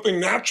of something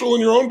natural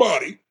in your own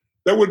body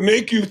that would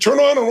make you turn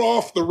on and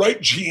off the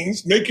right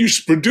genes, make you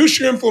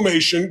reduce your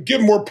inflammation, give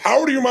more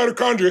power to your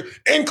mitochondria,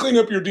 and clean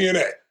up your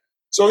DNA.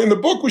 So in the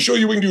book, we show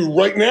you what we can do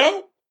right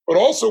now, but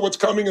also what's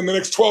coming in the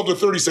next 12 to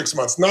 36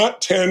 months, not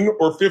 10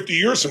 or 50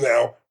 years from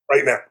now,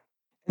 right now.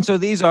 And so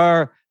these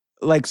are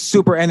like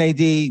super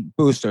NAD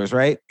boosters,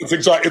 right? It's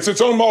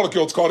its own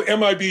molecule. It's called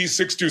MIB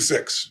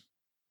 626.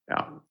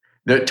 Yeah.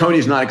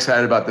 Tony's not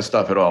excited about this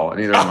stuff at all.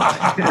 Neither am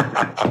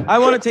I. I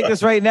want to take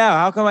this right now.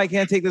 How come I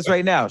can't take this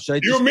right now? Should I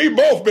You and me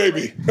both,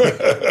 baby.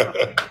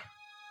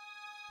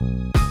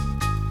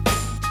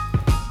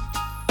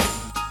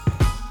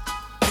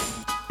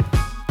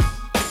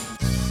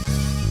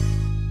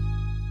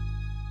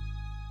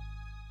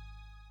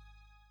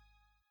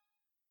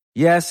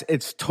 Yes,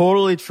 it's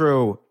totally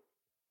true.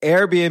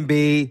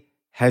 Airbnb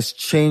has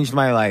changed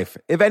my life.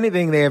 If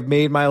anything, they have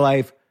made my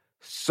life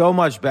so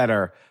much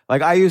better.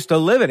 Like I used to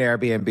live in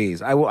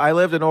Airbnbs. I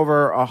lived in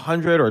over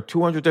 100 or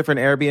 200 different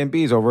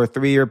Airbnbs over a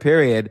 3-year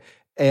period.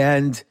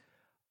 And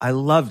I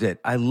loved it.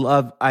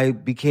 I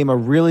became a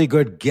really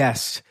good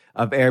guest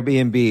of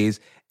Airbnbs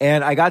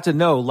and I got to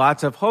know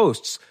lots of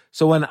hosts.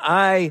 So when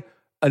I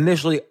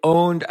initially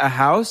owned a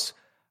house,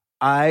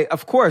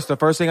 of course, the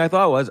first thing I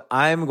thought was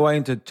I'm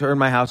going to turn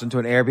my house into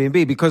an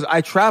Airbnb because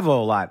I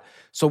travel a lot.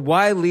 So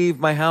why leave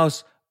my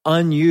house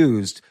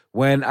unused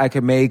when I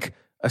can make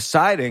a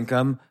side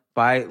income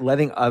by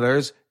letting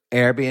others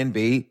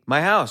Airbnb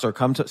my house or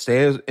come to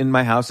stay in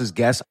my house as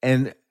guests?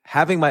 And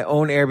having my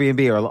own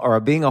Airbnb or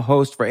being a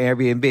host for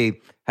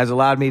Airbnb has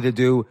allowed me to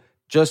do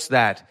just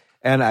that.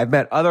 And I've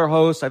met other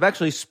hosts. I've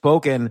actually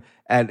spoken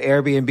at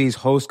Airbnb's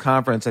host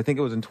conference. I think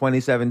it was in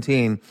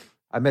 2017.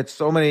 I met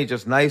so many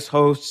just nice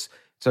hosts.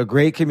 It's a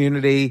great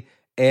community.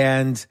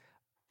 And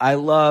I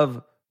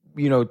love,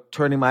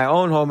 turning my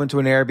own home into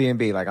an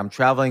Airbnb. Like I'm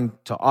traveling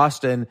to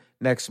Austin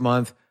next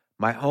month.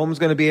 My home's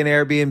going to be an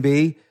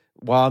Airbnb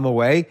while I'm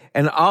away,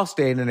 and I'll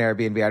stay in an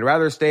Airbnb. I'd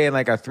rather stay in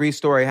like a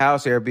 3-story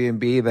house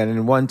Airbnb than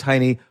in one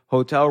tiny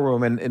hotel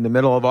room in the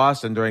middle of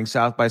Austin during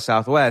South by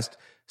Southwest.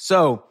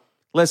 So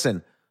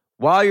listen,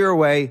 while you're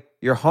away,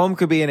 your home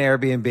could be an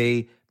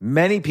Airbnb.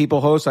 Many people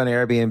host on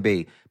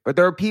Airbnb, but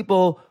there are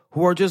people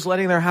who are just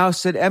letting their house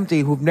sit empty,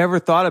 who've never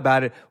thought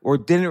about it or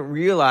didn't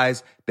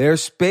realize their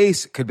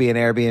space could be an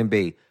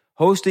Airbnb.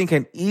 Hosting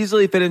can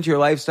easily fit into your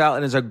lifestyle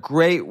and is a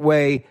great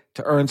way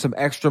to earn some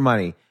extra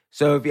money.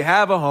 So if you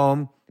have a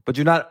home, but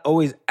you're not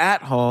always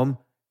at home,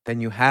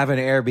 then you have an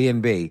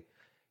Airbnb.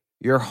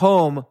 Your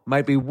home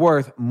might be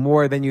worth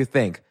more than you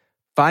think.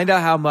 Find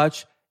out how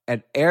much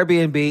at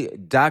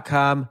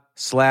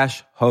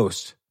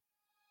airbnb.com/host.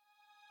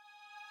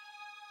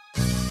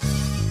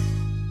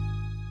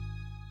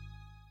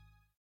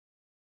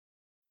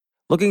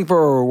 Looking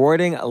for a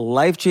rewarding,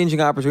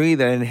 life-changing opportunity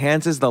that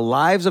enhances the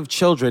lives of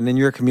children in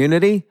your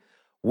community?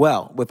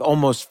 Well, with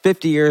almost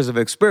 50 years of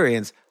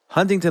experience,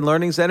 Huntington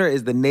Learning Center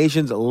is the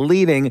nation's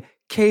leading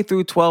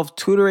K-12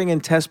 tutoring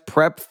and test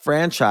prep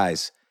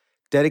franchise,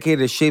 dedicated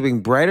to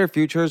shaping brighter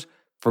futures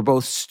for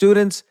both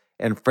students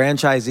and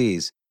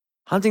franchisees.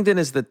 Huntington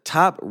is the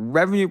top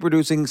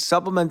revenue-producing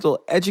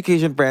supplemental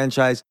education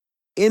franchise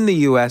in the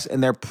U.S.,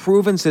 and their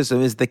proven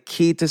system is the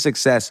key to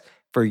success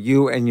for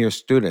you and your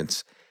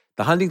students.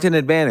 The Huntington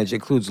Advantage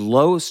includes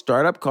low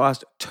startup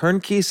cost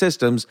turnkey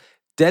systems,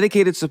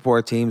 dedicated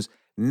support teams,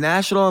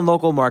 national and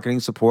local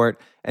marketing support,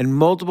 and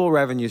multiple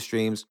revenue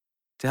streams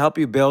to help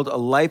you build a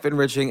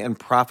life-enriching and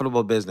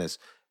profitable business.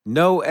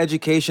 No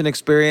education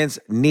experience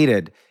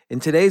needed. In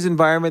today's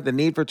environment, the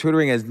need for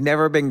tutoring has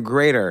never been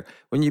greater.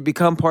 When you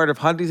become part of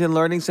Huntington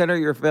Learning Center,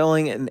 you're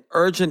filling an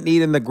urgent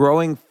need in the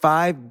growing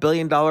 $5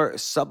 billion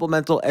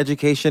supplemental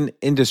education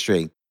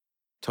industry.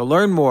 To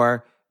learn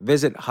more,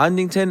 visit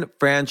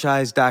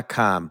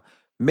huntingtonfranchise.com.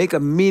 Make a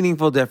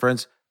meaningful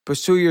difference,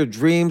 pursue your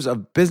dreams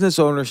of business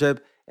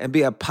ownership, and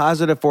be a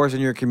positive force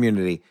in your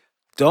community.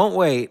 Don't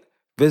wait.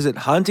 Visit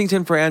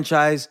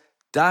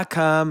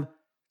huntingtonfranchise.com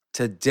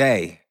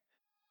today.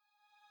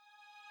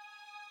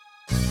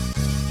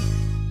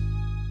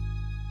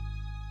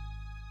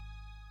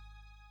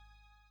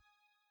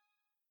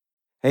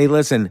 Hey,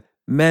 listen,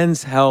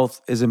 men's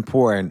health is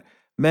important.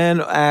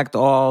 Men act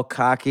all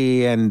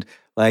cocky and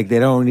like they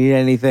don't need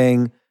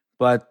anything.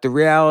 But the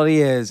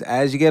reality is,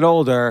 as you get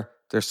older,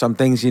 there's some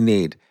things you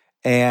need.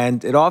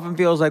 And it often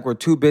feels like we're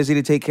too busy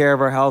to take care of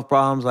our health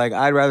problems. Like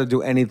I'd rather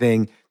do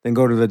anything than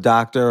go to the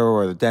doctor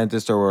or the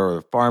dentist or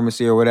the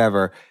pharmacy or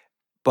whatever.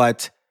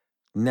 But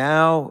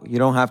now you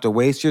don't have to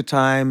waste your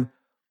time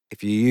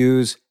if you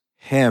use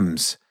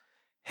Hims.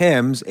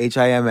 Hims,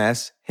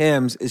 H-I-M-S,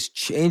 Hims is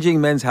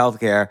changing men's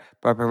healthcare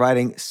by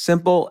providing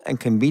simple and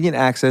convenient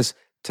access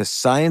to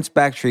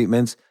science-backed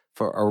treatments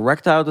for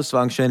erectile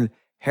dysfunction,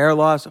 hair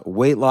loss,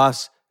 weight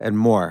loss, and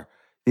more.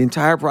 The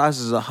entire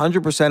process is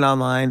 100%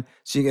 online,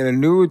 so you get a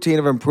new routine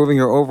of improving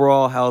your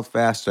overall health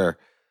faster.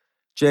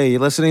 Jay, you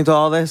listening to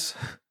all this?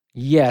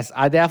 Yes,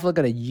 I'm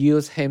definitely going to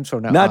use Hims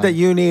from now on. Not that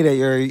you need it.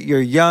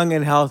 You're young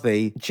and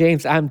healthy.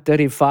 James, I'm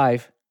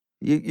 35.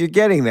 You're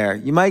getting there.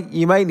 You might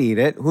need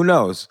it. Who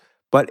knows?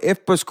 But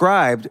if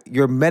prescribed,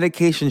 your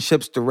medication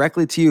ships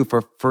directly to you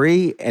for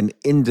free and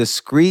in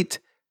discreet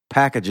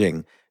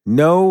packaging.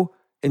 No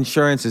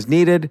insurance is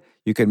needed.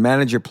 You can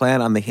manage your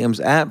plan on the Hims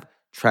app,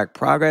 track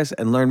progress,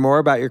 and learn more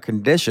about your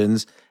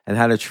conditions and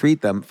how to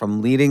treat them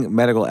from leading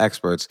medical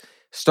experts.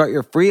 Start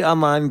your free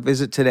online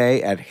visit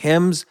today at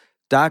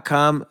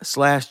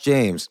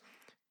hims.com/James.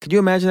 Could you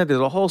imagine that? There's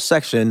a whole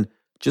section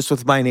just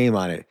with my name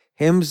on it.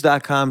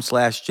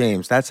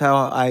 hims.com/James. That's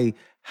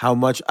how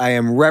much I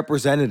am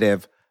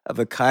representative of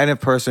the kind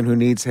of person who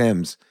needs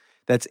Hims.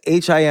 That's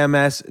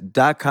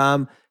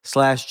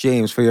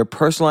HIMS.com/James for your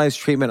personalized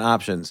treatment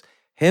options.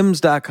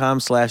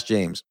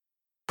 HIMS.com/James.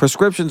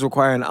 Prescriptions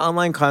require an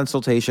online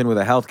consultation with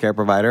a healthcare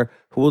provider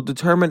who will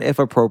determine if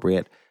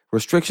appropriate.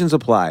 Restrictions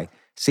apply.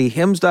 See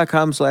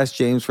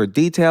HIMS.com/James for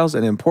details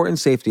and important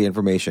safety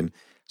information.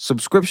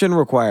 Subscription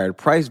required.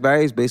 Price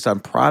varies based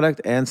on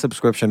product and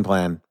subscription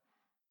plan.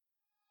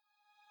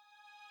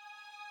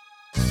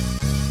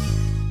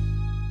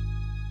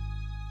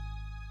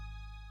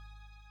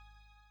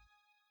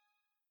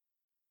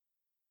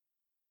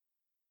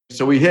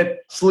 So we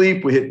hit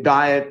sleep, we hit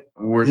diet,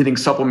 we're hitting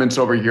supplements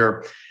over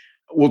here.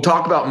 We'll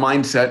talk about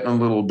mindset in a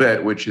little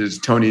bit, which is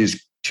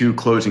Tony's 2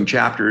 closing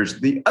chapters.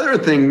 The other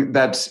thing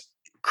that's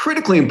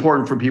critically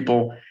important for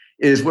people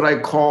is what I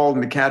call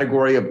in the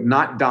category of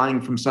not dying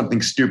from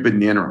something stupid in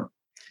the interim.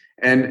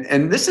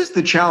 And this is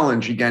the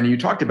challenge. Again, you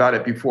talked about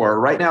it before.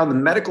 Right now, the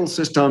medical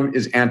system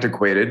is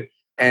antiquated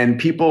and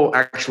people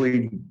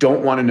actually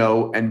don't want to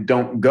know and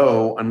don't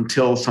go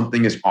until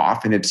something is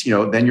off. And it's,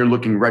 then you're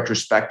looking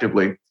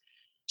retrospectively.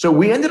 So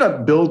we ended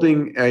up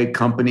building a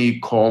company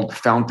called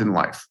Fountain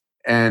Life.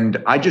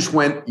 And I just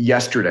went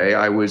yesterday.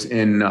 I was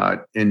in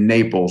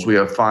Naples. We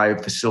have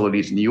 5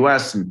 facilities in the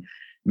US and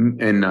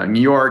in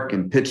New York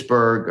and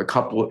Pittsburgh, a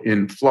couple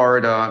in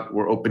Florida.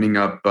 We're opening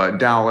up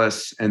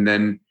Dallas, and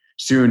then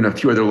soon a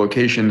few other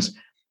locations.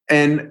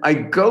 And I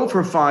go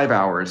for 5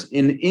 hours.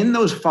 In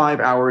those 5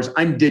 hours,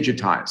 I'm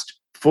digitized,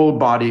 full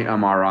body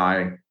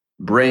MRI,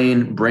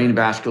 brain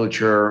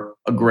vasculature,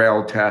 a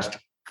Grail test,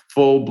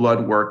 full blood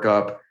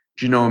workup,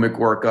 genomic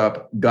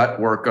workup,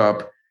 gut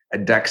workup, a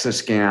DEXA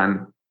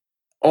scan,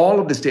 all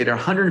of this data,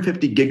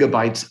 150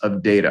 gigabytes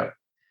of data.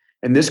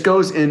 And this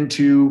goes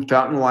into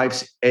Fountain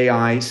Life's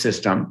AI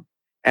system,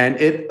 and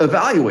it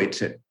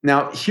evaluates it.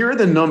 Now, here are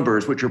the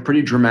numbers, which are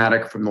pretty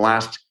dramatic from the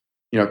last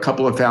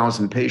couple of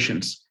thousand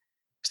patients.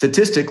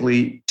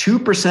 Statistically,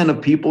 2%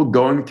 of people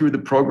going through the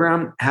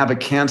program have a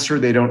cancer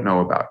they don't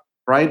know about,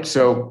 right?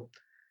 So,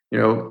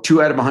 2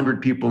 out of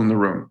 100 people in the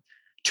room.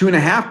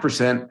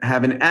 2.5%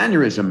 have an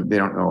aneurysm they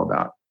don't know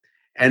about.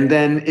 And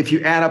then if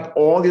you add up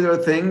all the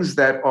other things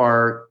that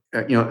are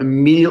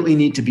immediately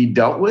need to be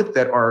dealt with,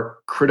 that are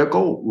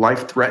critical,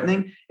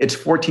 life-threatening, it's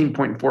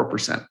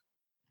 14.4%.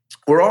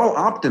 We're all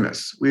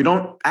optimists. We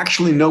don't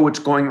actually know what's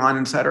going on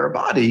inside our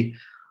body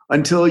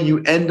until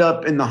you end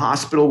up in the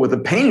hospital with a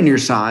pain in your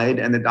side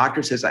and the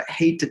doctor says, I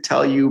hate to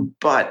tell you,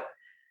 but,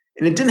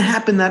 and it didn't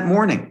happen that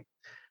morning.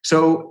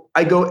 So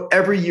I go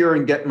every year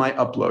and get my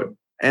upload.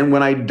 And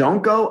when I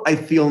don't go, I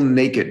feel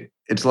naked.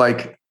 It's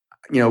like,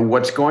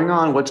 what's going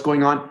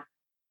on?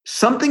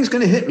 Something's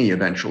going to hit me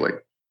eventually.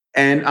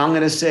 And I'm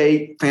going to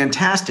say,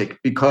 fantastic,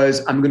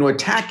 because I'm going to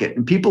attack it.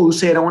 And people who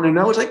say, I don't want to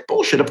know, it's like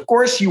bullshit. Of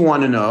course you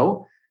want to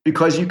know,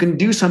 because you can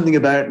do something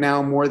about it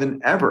now more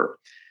than ever.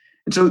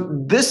 And so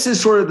this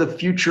is sort of the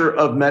future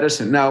of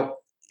medicine. Now,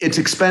 it's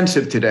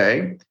expensive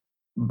today,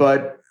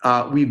 but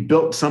we've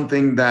built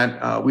something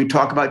that we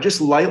talk about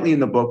just lightly in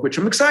the book, which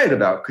I'm excited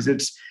about, because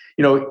it's,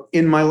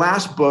 in my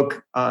last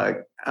book,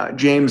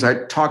 James,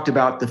 I talked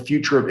about the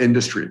future of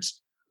industries.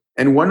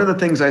 And one of the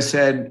things I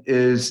said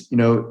is,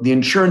 the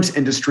insurance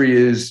industry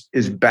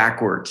is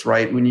backwards,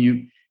 right? When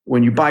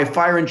you buy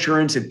fire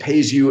insurance, it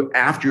pays you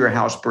after your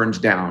house burns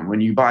down.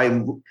 When you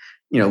buy,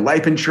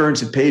 life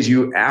insurance, it pays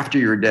you after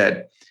you're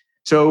dead.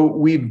 So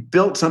we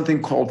built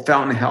something called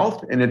Fountain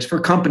Health, and it's for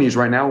companies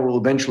right now. We'll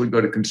eventually go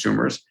to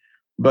consumers.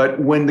 But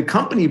when the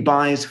company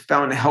buys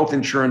Fountain Health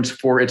insurance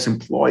for its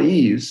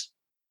employees,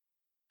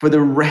 for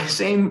the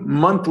same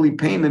monthly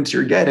payments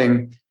you're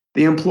getting,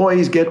 the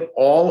employees get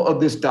all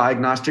of this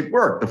diagnostic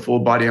work, the full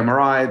body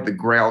MRI, the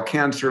Grail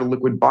cancer,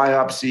 liquid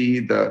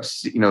biopsy,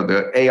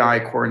 the AI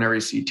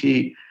coronary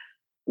CT.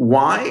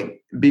 Why?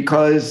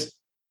 Because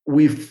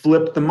we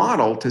flipped the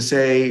model to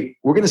say,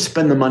 we're going to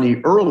spend the money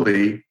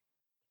early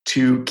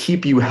to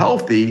keep you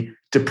healthy,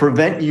 to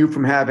prevent you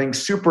from having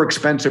super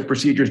expensive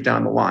procedures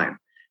down the line.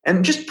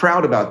 And just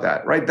proud about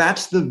that, right?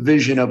 That's the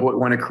vision of what we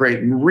want to create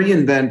and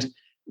reinvent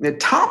and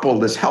topple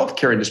this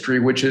healthcare industry,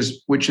 which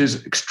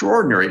is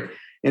extraordinary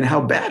in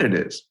how bad it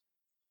is.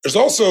 There's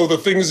also the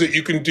things that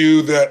you can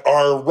do that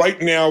are right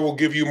now will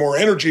give you more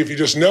energy if you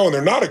just know, and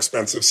they're not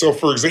expensive. So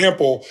for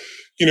example,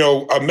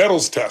 a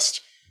metals test.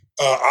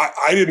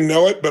 I didn't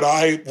know it, but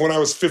when I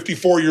was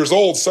 54 years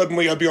old,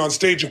 suddenly I'd be on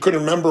stage and couldn't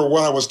remember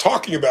what I was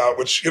talking about,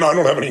 which, I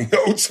don't have any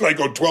notes and I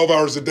go 12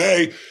 hours a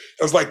day.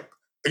 I was like,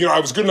 I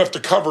was good enough to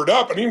cover it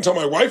up. I didn't even tell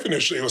my wife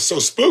initially. It was so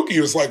spooky.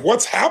 It was like,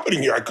 what's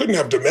happening here? I couldn't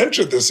have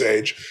dementia at this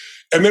age.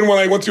 And then when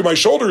I went through my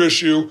shoulder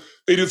issue,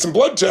 they did some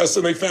blood tests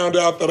and they found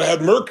out that I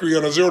had mercury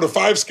on a 0 to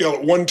 5 scale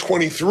at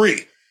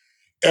 123.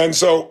 And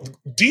so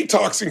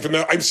detoxing from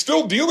that, I'm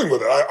still dealing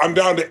with it. I'm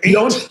down to 8.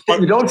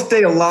 You don't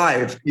stay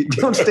alive. You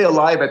don't stay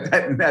alive at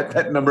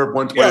that number of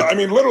 120.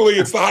 Yeah, literally,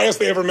 it's the highest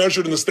they ever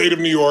measured in the state of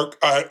New York.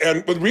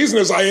 And the reason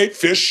is I ate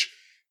fish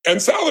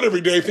and salad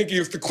every day thinking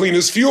it's the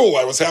cleanest fuel.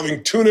 I was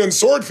having tuna and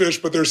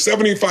swordfish, but they're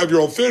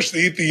 75-year-old fish. They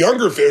eat the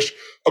younger fish,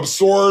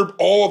 absorb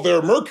all of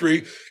their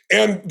mercury.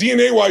 And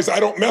DNA-wise,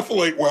 I don't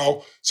methylate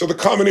well. So the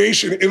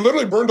combination, it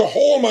literally burned a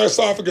hole in my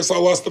esophagus. I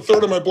lost a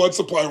third of my blood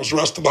supply. I was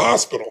rushed to the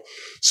hospital.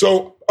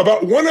 So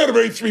about 1 out of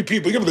every 3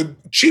 people, give it a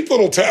cheap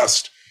little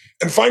test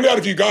and find out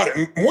if you got it.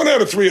 And 1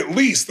 out of 3 at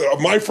least of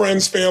my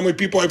friends, family,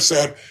 people I've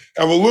said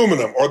have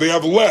aluminum, or they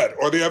have lead,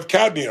 or they have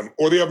cadmium,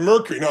 or they have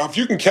mercury. Now, if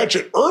you can catch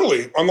it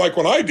early, unlike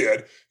when I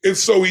did,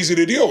 it's so easy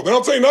to deal with. Then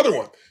I'll tell you another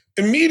one.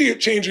 Immediate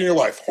change in your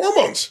life.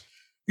 Hormones.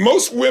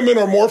 Most women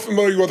are more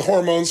familiar with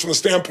hormones from the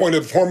standpoint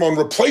of hormone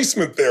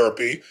replacement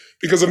therapy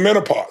because of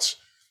menopause.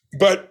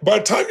 But by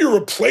the time you're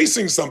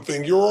replacing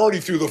something, you're already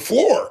through the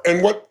floor.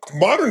 And what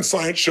modern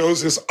science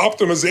shows is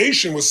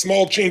optimization with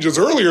small changes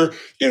earlier,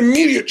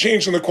 immediate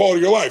change in the quality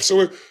of your life. So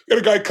we had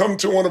a guy come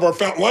to one of our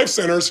Fountain Life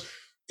centers.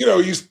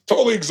 He's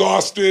totally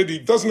exhausted. He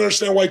doesn't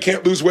understand why he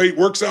can't lose weight,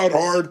 works out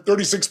hard,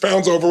 36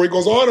 pounds overweight,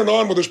 goes on and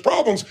on with his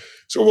problems.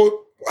 So,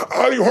 well,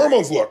 how do your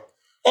hormones look?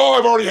 Oh,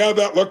 I've already had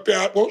that looked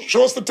at. Well,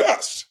 show us the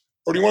test.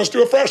 Or do you want us to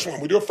do a fresh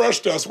one? We do a fresh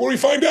test. What do we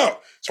find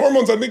out? His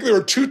hormones, I think they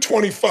were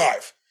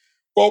 225.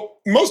 Well,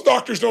 most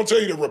doctors don't tell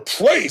you to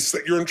replace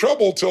that you're in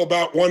trouble till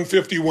about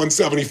 150,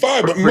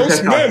 175, but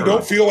most men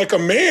don't feel like a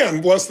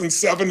man less than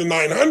 700 to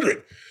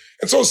 900.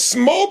 And so a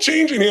small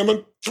change in him,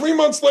 and 3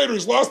 months later,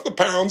 he's lost the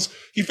pounds.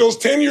 He feels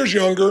 10 years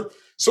younger.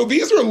 So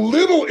these are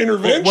little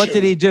interventions. What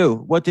did he do?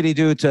 What did he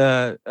do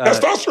to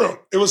testosterone?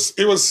 It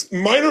was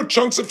minor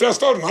chunks of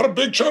testosterone, not a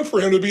big chunk for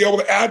him to be able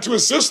to add to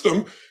his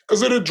system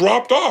because it had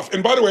dropped off.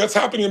 And by the way, that's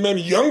happening in men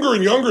younger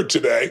and younger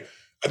today.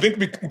 I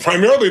think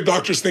primarily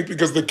doctors think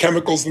because of the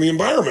chemicals in the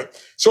environment.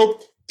 So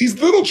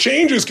these little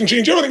changes can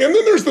change everything. And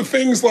then there's the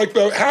things like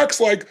the hacks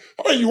like,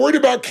 are you worried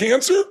about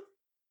cancer?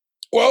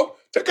 Well,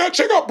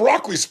 check out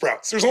broccoli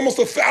sprouts. There's almost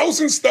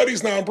 1,000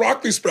 studies now on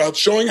broccoli sprouts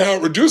showing how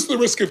it reduces the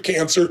risk of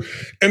cancer,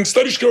 and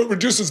studies show it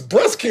reduces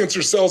breast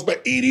cancer cells by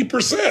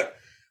 80%.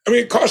 I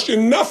mean, it costs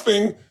you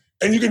nothing,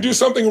 and you can do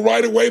something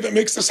right away that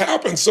makes this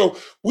happen. So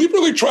we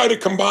really try to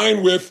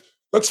combine with,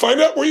 let's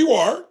find out where you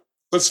are.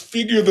 Let's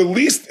figure the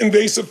least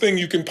invasive thing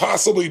you can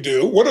possibly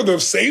do. What are the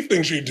safe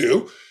things you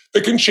do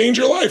that can change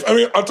your life? I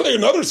mean, I'll tell you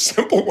another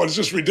simple one. It's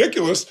just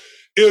ridiculous.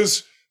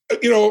 Is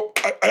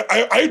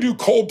I do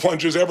cold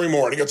plunges every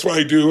morning. That's what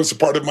I do as a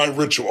part of my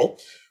ritual.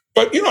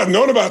 But I've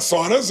known about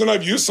saunas and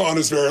I've used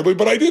saunas variably,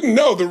 but I didn't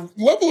know the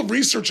level of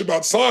research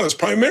about saunas,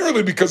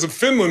 primarily because of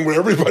Finland, where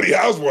everybody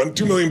has one,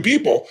 2 million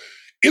people.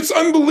 It's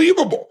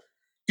unbelievable.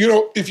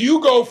 If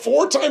you go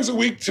 4 times a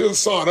week to the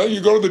sauna,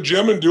 you go to the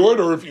gym and do it,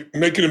 or if you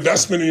make an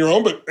investment in your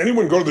own, but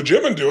anyone go to the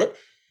gym and do it,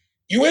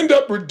 you end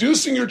up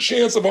reducing your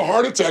chance of a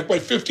heart attack by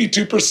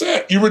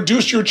 52%. You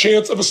reduce your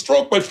chance of a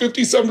stroke by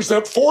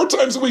 57%, 4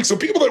 times a week. So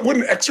people that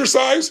wouldn't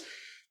exercise,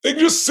 they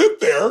can just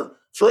sit there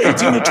for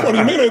 18 to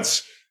 20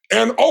 minutes,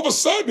 and all of a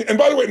sudden, and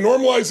by the way, it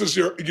normalizes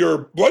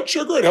your blood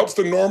sugar. It helps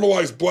to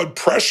normalize blood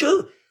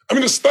pressure. I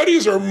mean, the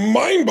studies are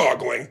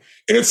mind-boggling,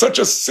 and it's such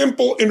a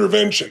simple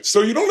intervention.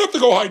 So you don't have to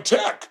go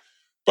high-tech,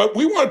 but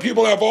we want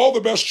people to have all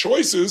the best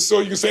choices. So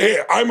you can say,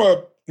 hey, I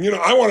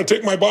want to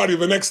take my body to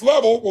the next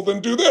level. Well,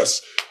 then do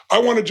this. I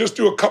want to just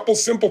do a couple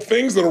simple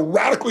things that will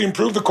radically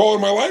improve the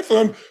quality of my life,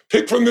 and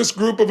pick from this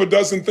group of a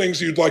dozen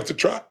things you'd like to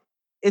try.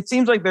 It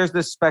seems like there's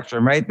this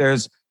spectrum, right?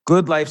 There's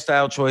good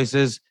lifestyle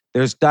choices.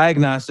 There's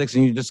diagnostics,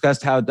 and you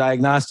discussed how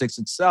diagnostics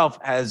itself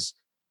has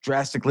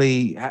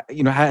drastically,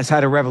 has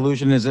had a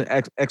revolution, is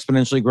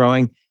exponentially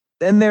growing.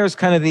 Then there's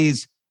kind of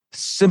these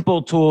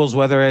simple tools,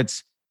 whether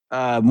it's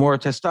more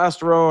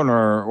testosterone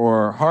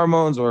or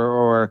hormones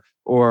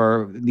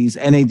or these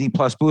NAD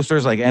plus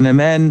boosters like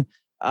NMN.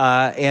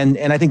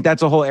 And I think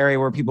that's a whole area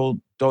where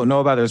people don't know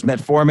about. There's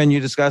metformin you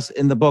discuss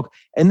in the book.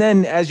 And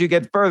then as you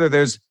get further,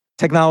 there's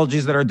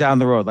technologies that are down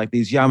the road, like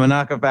these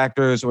Yamanaka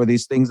factors or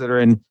these things that are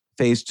in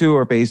phase 2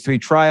 or phase 3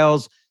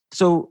 trials.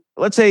 So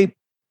let's say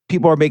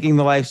people are making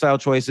the lifestyle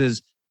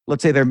choices.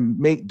 Let's say they're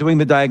doing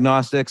the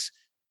diagnostics.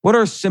 What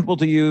are simple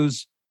to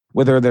use,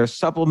 whether they're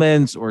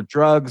supplements or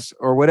drugs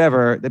or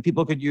whatever, that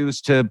people could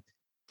use to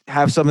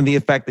have some of the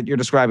effect that you're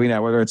describing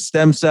now, whether it's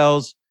stem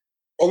cells?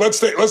 Well, let's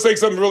take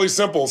something really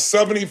simple.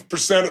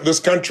 70% of this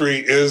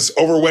country is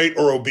overweight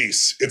or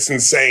obese. It's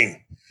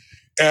insane.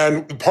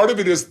 And part of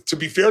it is, to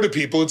be fair to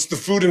people, it's the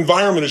food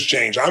environment has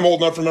changed. I'm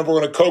old enough to remember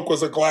when a Coke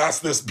was a glass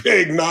this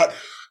big, not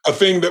a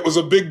thing that was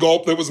a big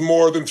gulp that was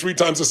more than 3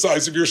 times the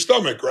size of your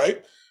stomach,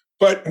 right?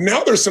 But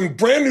now there's some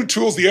brand new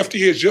tools the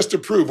FDA has just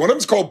approved. One of them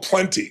is called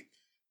Plenty,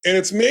 and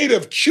it's made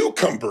of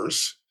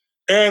cucumbers.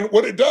 And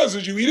what it does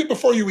is you eat it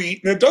before you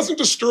eat, and it doesn't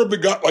disturb the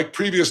gut like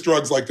previous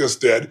drugs like this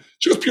did,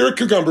 just pure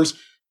cucumbers.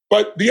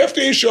 But the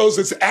FDA shows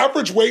its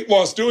average weight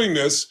loss doing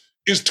this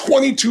is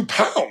 22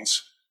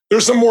 pounds.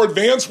 There's some more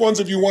advanced ones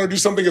if you want to do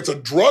something that's a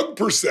drug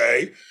per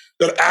se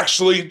that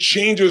actually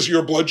changes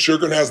your blood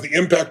sugar and has the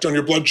impact on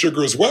your blood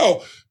sugar as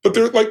well. But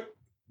they're like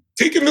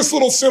taking this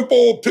little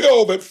simple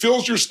pill that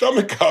fills your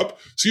stomach up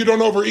so you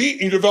don't overeat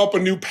and you develop a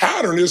new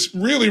pattern is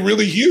really,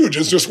 really huge.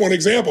 It's just one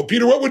example.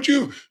 Peter, what would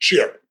you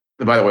share?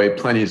 By the way,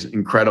 Plenty is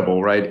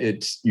incredible, right?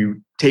 It's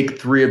you take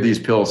 3 of these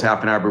pills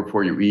half an hour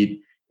before you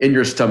eat. In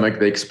your stomach,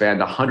 they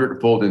expand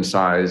 100-fold in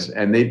size,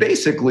 and they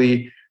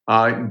basically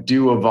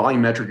do a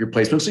volumetric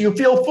replacement. So you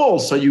feel full,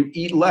 so you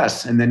eat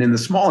less. And then in the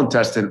small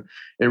intestine,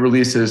 it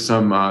releases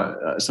some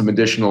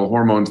additional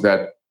hormones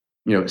that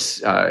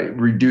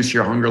reduce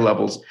your hunger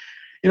levels.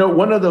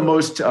 One of the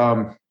most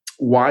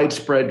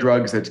widespread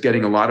drugs that's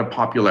getting a lot of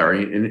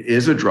popularity, and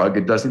is a drug,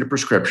 it does need a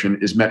prescription,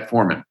 is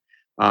metformin.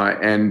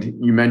 And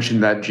you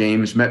mentioned that,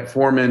 James.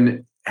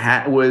 Metformin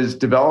was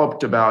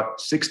developed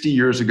about 60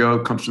 years ago.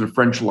 It comes from the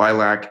French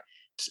lilac.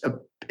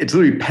 It's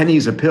literally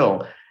pennies a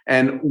pill.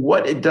 And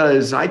what it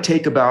does, I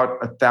take about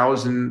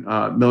 1,000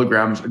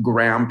 milligrams, a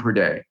gram per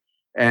day.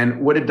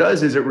 And what it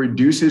does is it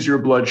reduces your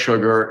blood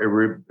sugar.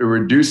 It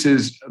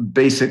reduces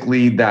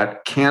basically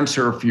that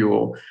cancer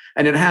fuel.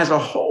 And it has a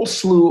whole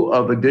slew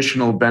of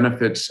additional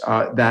benefits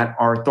that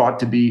are thought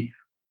to be,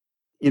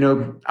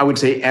 I would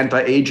say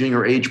anti-aging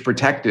or age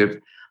protective.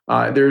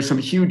 There's some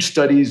huge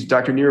studies.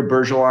 Dr. Neera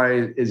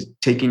Bergeli is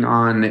taking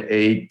on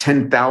a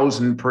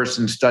 10,000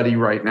 person study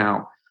right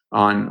now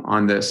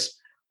on this.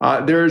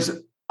 There's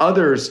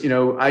others,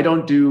 I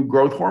don't do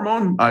growth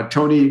hormone.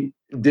 Tony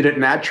did it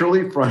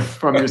naturally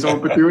from his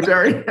own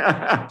pituitary.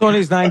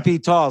 Tony's 9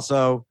 feet tall,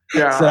 so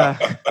yeah.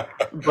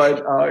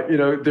 But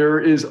there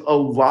is a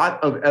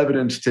lot of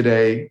evidence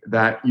today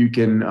that you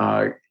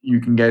can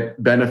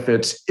get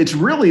benefits. It's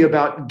really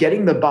about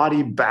getting the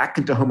body back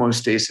into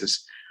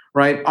homeostasis,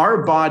 right?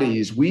 Our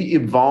bodies, we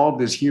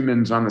evolved as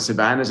humans on the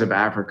savannas of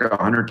Africa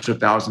hundreds of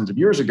thousands of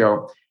years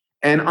ago.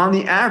 And on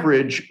the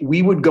average,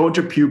 we would go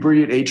into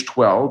puberty at age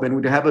 12 and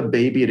we'd have a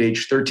baby at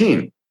age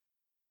 13.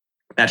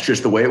 That's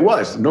just the way it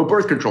was. No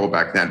birth control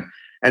back then.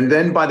 And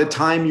then by the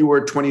time you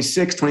were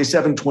 26,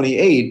 27,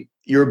 28,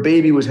 your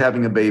baby was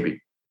having a baby.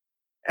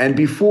 And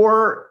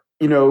before,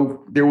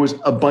 there was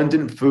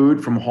abundant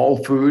food from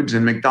Whole Foods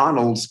and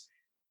McDonald's,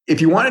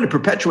 if you wanted to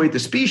perpetuate the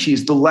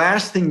species, the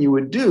last thing you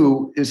would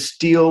do is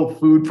steal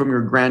food from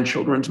your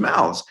grandchildren's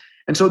mouths.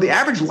 And so the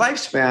average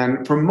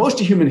lifespan for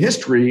most of human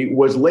history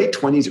was late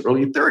 20s,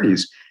 early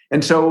 30s.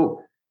 And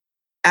so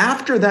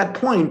after that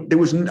point, there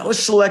was no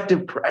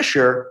selective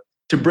pressure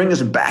to bring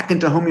us back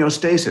into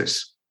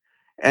homeostasis.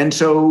 And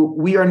so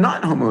we are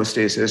not in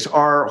homeostasis.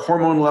 Our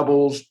hormone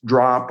levels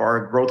drop,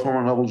 our growth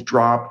hormone levels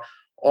drop,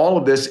 all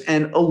of this.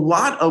 And a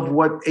lot of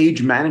what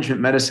age management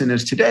medicine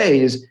is today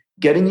is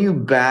getting you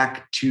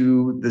back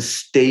to the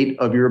state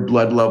of your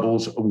blood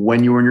levels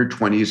when you were in your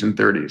 20s and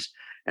 30s.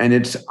 And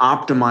it's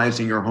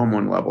optimizing your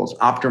hormone levels,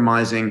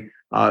 optimizing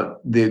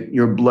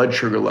your blood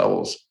sugar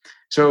levels.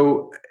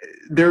 So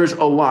there's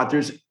a lot.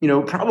 There's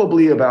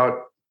probably about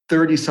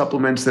 30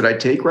 supplements that I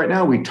take right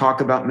now. We talk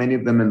about many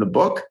of them in the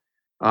book.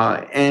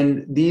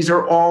 And these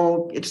are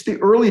all, it's the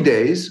early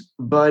days,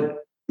 but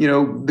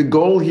the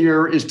goal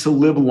here is to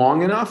live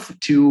long enough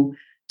to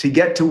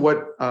get to what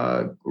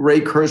Ray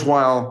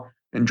Kurzweil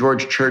and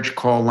George Church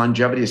call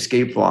longevity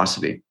escape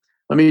velocity.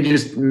 Let me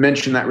just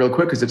mention that real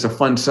quick because it's a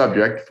fun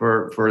subject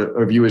for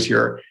our viewers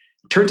here.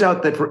 It turns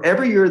out that for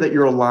every year that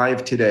you're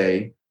alive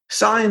today,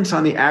 science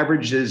on the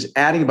average is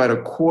adding about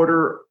a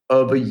quarter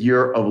of a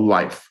year of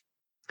life.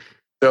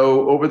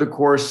 So over the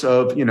course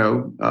of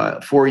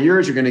 4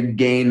 years, you're going to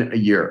gain a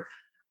year.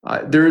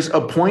 There's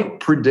a point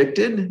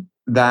predicted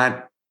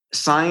that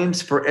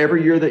science for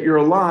every year that you're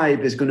alive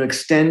is going to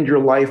extend your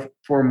life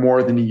for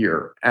more than a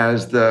year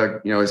as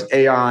as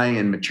AI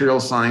and material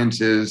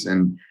sciences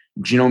and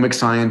genomic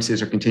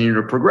sciences are continuing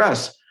to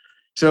progress.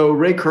 So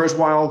Ray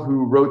Kurzweil,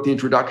 who wrote the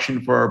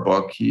introduction for our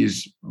book,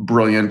 he's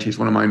brilliant. He's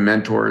one of my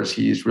mentors.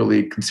 He's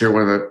really considered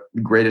one of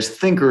the greatest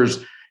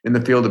thinkers in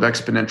the field of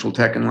exponential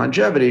tech and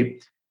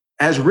longevity,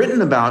 has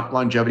written about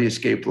longevity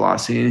escape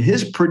velocity. And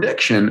his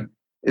prediction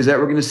is that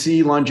we're going to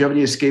see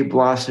longevity escape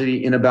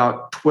velocity in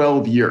about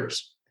 12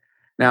 years.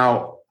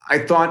 Now, I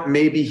thought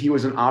maybe he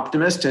was an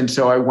optimist. And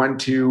so I went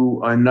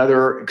to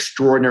another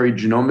extraordinary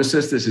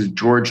genomicist. This is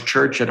George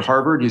Church at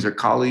Harvard. He's a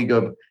colleague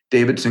of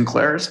David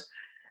Sinclair's.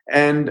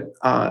 And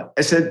I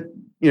said,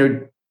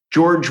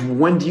 George,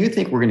 when do you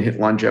think we're going to hit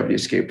longevity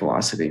escape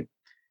velocity?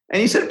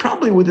 And he said,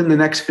 probably within the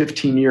next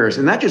 15 years.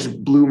 And that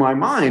just blew my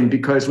mind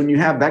because when you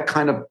have that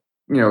kind of,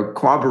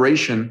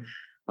 cooperation,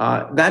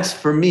 that's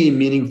for me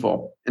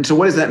meaningful. And so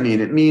what does that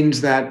mean? It means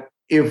that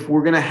if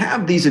we're going to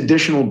have these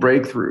additional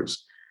breakthroughs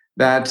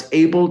that's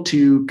able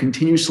to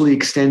continuously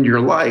extend your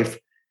life,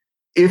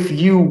 if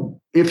you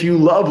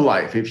love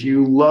life, if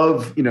you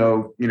love,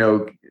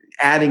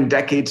 adding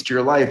decades to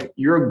your life,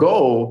 your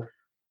goal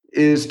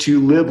is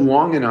to live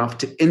long enough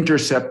to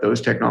intercept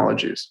those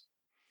technologies.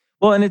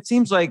 Well, and it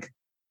seems like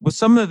with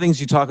some of the things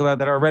you talk about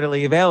that are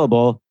readily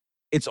available,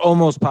 it's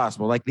almost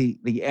possible, like the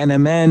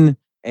NMN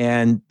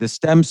and the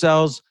stem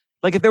cells.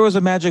 Like if there was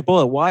a magic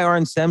bullet, why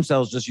aren't stem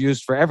cells just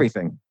used for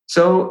everything?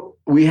 So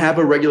we have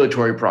a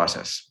regulatory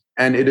process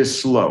and it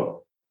is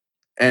slow.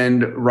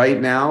 And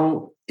right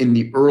now, in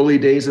the early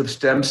days of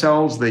stem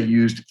cells, they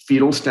used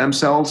fetal stem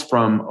cells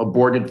from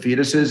aborted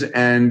fetuses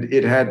and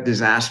it had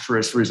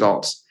disastrous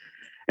results.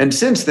 And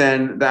since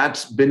then,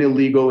 that's been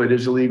illegal. It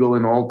is illegal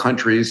in all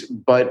countries,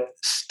 but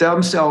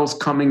stem cells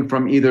coming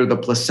from either the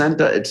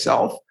placenta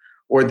itself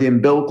or the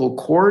umbilical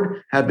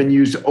cord have been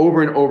used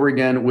over and over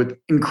again with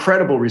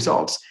incredible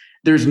results.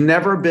 There's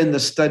never been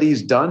the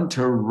studies done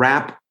to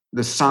wrap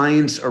the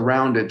science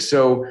around it.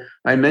 So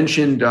I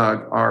mentioned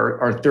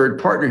our third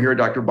partner here,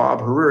 Dr. Bob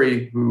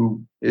Hariri,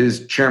 who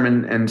is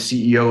chairman and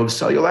CEO of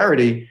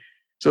Cellularity.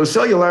 So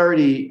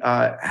Cellularity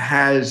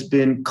has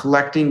been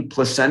collecting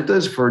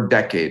placentas for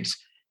decades.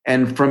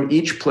 And from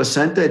each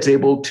placenta, it's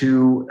able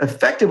to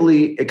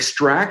effectively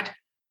extract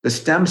the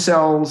stem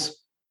cells,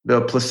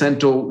 the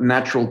placental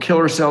natural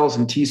killer cells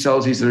and T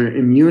cells. These are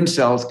immune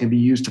cells, can be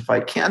used to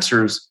fight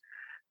cancers.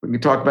 We can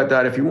talk about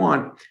that if you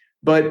want.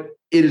 But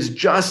it is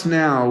just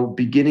now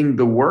beginning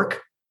the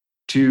work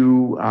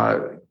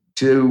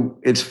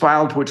it's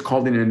filed to what's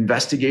called an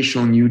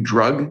investigational new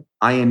drug,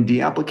 IND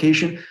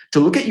application, to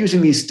look at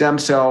using these stem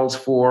cells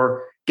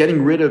for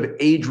getting rid of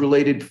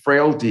age-related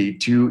frailty,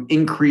 to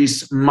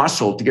increase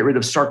muscle, to get rid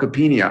of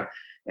sarcopenia.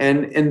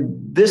 And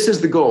this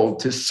is the goal,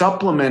 to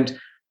supplement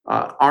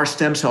our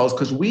stem cells,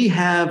 because we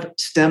have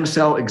stem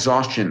cell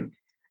exhaustion.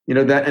 You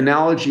know, that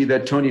analogy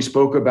that Tony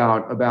spoke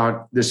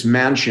about this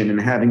mansion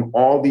and having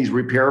all these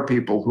repair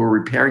people who are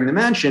repairing the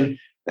mansion,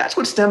 that's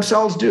what stem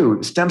cells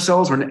do. Stem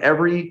cells are in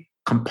every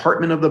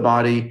compartment of the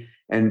body,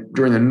 and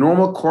during the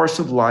normal course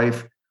of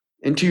life,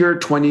 into your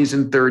 20s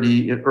and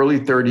early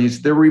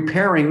 30s, they're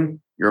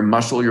repairing your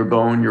muscle, your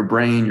bone, your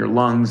brain, your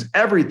lungs,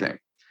 everything.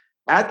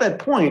 At that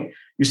point,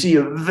 you see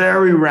a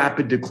very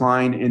rapid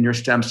decline in your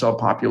stem cell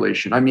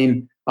population. I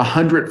mean,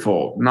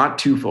 100-fold, not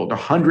twofold,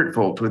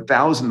 100-fold to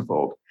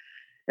 1,000-fold.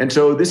 And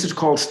so this is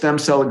called stem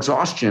cell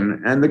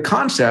exhaustion. And the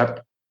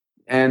concept,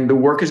 and the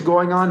work is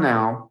going on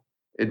now,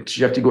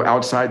 you have to go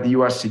outside the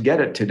US to get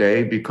it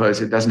today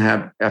because it doesn't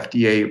have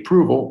FDA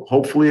approval.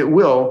 Hopefully it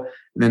will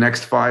in the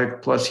next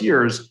 5+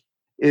 years,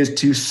 is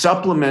to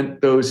supplement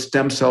those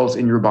stem cells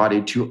in your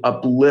body to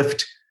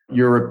uplift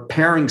your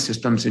repairing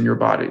systems in your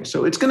body.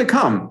 So it's going to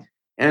come,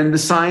 and the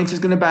science is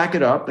going to back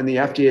it up, and the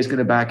FDA is going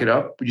to back it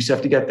up, but you just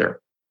have to get there.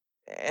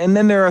 And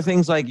then there are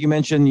things like you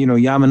mentioned,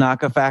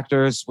 Yamanaka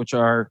factors, which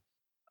are,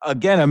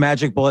 again, a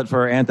magic bullet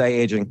for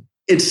anti-aging.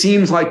 It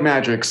seems like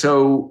magic.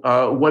 So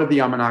what are the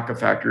Yamanaka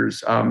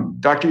factors?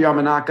 Dr.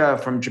 Yamanaka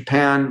from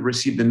Japan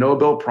received the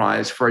Nobel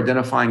Prize for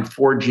identifying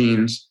 4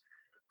 genes,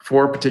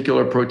 4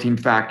 particular protein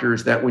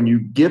factors that when you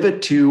give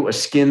it to a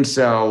skin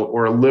cell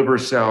or a liver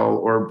cell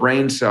or a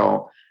brain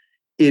cell,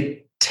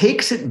 it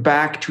takes it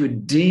back to a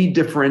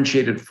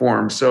de-differentiated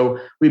form. So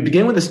we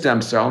begin with a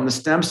stem cell, and the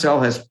stem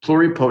cell has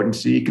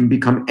pluripotency. It can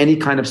become any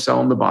kind of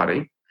cell in the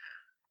body.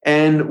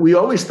 And we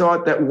always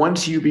thought that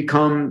once you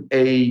become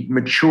a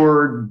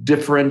mature,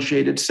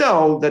 differentiated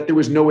cell, that there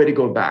was no way to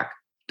go back.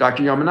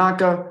 Dr.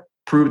 Yamanaka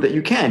proved that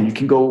you can. You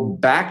can go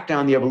back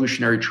down the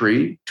evolutionary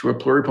tree to a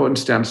pluripotent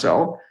stem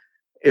cell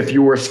if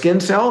you were a skin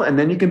cell, and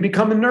then you can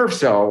become a nerve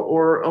cell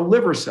or a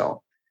liver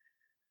cell.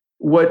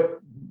 What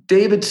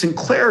David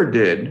Sinclair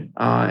did,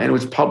 and it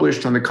was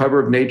published on the cover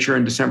of Nature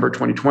in December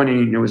 2020,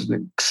 and it was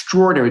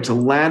extraordinary. It's a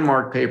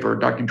landmark paper.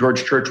 Dr.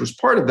 George Church was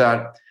part of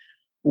that,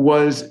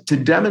 was to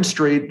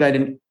demonstrate that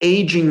in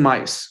aging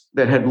mice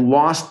that had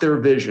lost their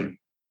vision,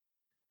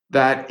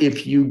 that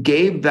if you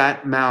gave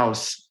that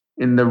mouse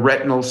in the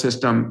retinal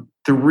system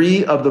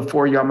 3 of the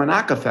 4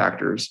 Yamanaka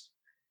factors,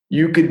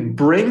 you could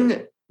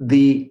bring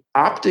the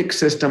optic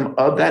system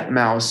of that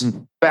mouse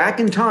back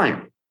in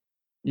time.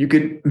 You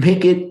could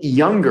make it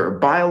younger,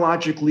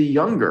 biologically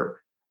younger,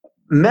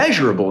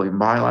 measurably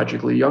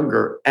biologically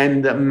younger,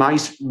 and the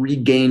mice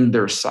regained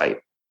their sight.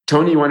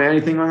 Tony, you want to add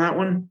anything on that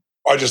one?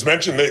 I just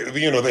mentioned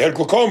they had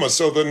glaucoma,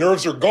 so the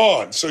nerves are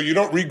gone. So you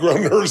don't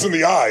regrow nerves in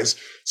the eyes.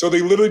 So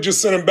they literally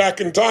just sent them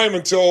back in time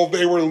until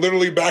they were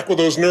literally back where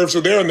those nerves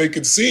are there and they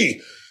could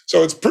see.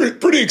 So it's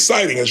pretty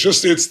exciting.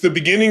 It's the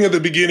beginning of the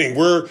beginning.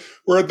 We're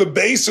at the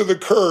base of the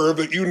curve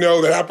that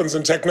that happens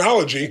in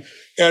technology.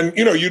 And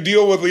you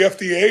deal with the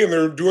FDA and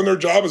they're doing their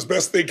job as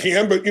best they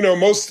can. But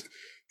most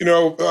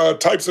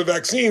types of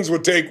vaccines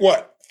would take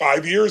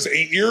 5 years,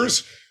 8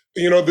 years.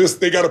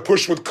 They got to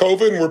push with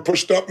COVID, and we're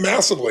pushed up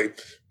massively.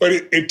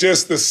 But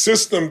the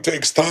system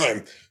takes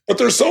time. But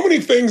there's so many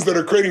things that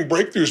are creating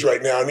breakthroughs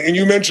right now. And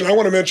I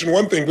want to mention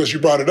one thing because you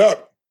brought it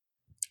up,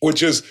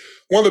 which is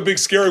one of the big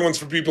scary ones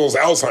for people is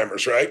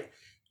Alzheimer's, right?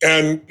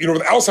 And,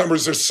 with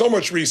Alzheimer's, there's so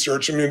much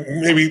research. I mean,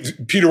 maybe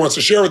Peter wants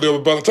to share with you,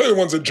 but I'll tell you the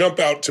ones that jump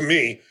out to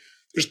me.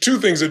 There's 2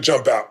 things that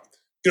jump out.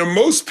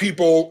 Most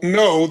people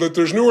know that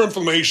there's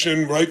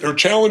neuroinflammation, right? There are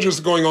challenges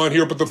going on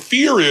here, but the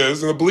fear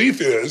is, and the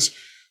belief is,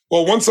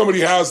 well, once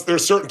somebody has their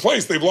certain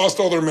place, they've lost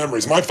all their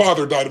memories. My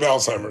father died of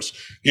Alzheimer's.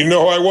 You didn't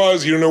know who I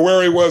was. You didn't know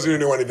where he was. You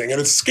didn't know anything. And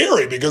it's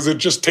scary because it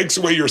just takes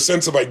away your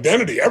sense of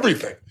identity,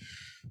 everything.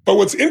 But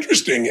what's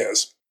interesting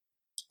is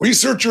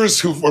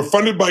researchers who were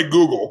funded by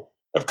Google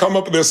have come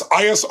up with this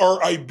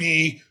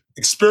ISRIB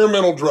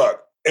experimental drug.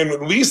 And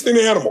at least in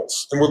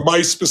animals, and with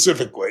mice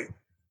specifically,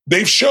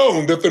 they've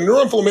shown that the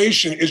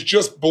neuroinflammation is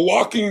just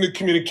blocking the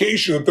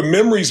communication, that the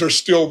memories are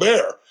still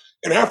there.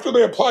 And after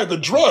they apply the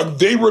drug,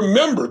 they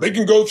remember. They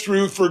can go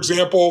through, for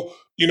example,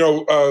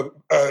 a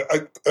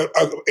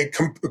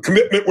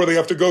commitment where they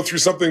have to go through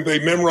something they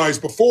memorized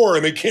before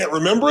and they can't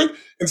remember it.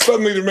 And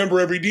suddenly they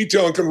remember every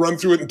detail and can run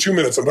through it in 2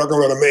 minutes. I'm talking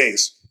about a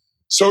maze.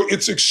 So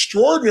it's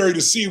extraordinary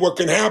to see what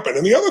can happen.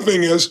 And the other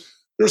thing is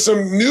there's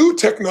some new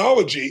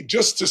technology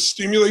just to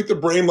stimulate the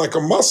brain like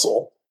a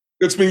muscle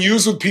that's been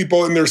used with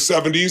people in their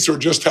 70s who are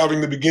just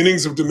having the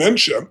beginnings of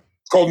dementia.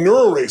 It's called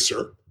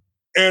NeuroRacer.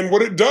 And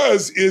what it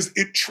does is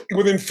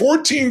within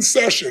 14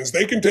 sessions,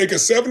 they can take a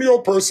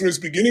 70-year-old person who's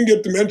beginning to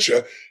get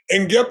dementia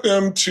and get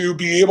them to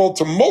be able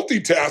to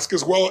multitask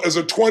as well as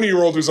a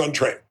 20-year-old who's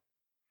untrained.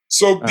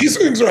 So these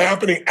things are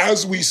happening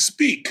as we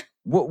speak.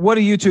 What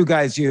do you 2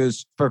 guys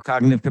use for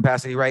cognitive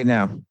capacity right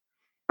now?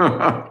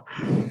 My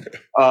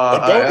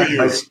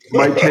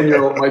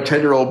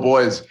 10-year-old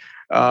boys.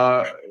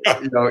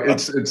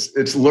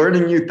 It's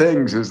learning new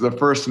things is the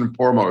first and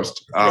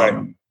foremost.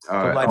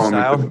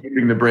 Lifestyle.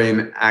 Keeping the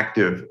brain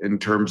active in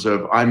terms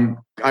of I'm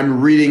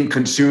reading,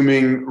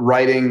 consuming,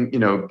 writing,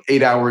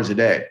 8 hours a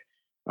day.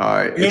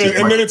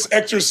 And then it's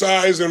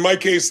exercise. In my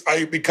case,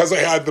 because I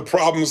had the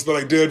problems that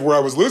I did where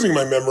I was losing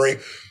my memory,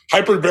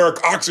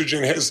 hyperbaric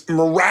oxygen has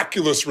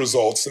miraculous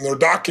results, and they're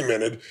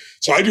documented.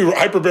 So I do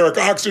hyperbaric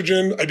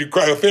oxygen, I do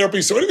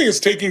cryotherapy. So anything that's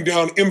taking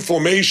down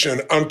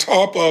inflammation on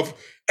top of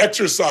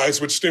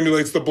exercise, which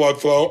stimulates the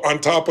blood flow, on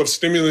top of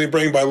stimulating the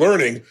brain by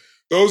learning,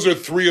 those are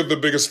three of the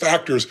biggest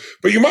factors.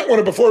 But you might want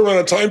to, before we run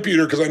out of time,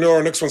 Peter, because I know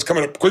our next one's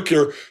coming up quick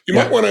here, you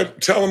might want to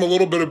tell them a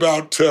little bit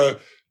about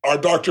our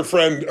doctor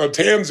friend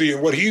Tanzi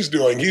and what he's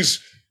doing. He's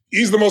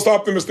the most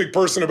optimistic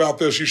person about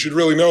this. You should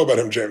really know about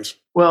him, James.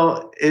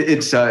 Well,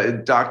 it's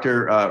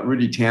Dr.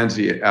 Rudy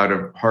Tanzi out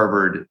of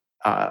Harvard.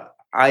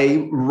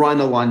 I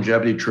run a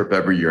longevity trip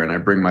every year, and I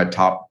bring my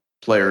top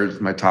players,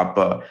 my top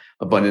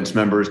abundance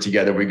members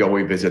together.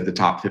 We visit the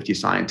top 50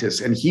 scientists,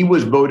 and he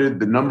was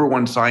voted the number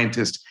one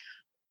scientist,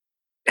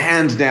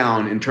 hands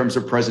down, in terms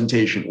of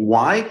presentation.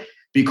 Why?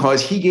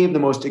 Because he gave the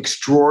most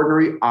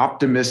extraordinary,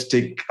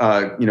 optimistic,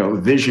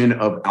 vision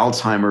of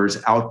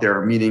Alzheimer's out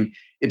there, meaning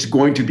it's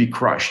going to be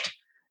crushed.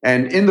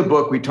 And in the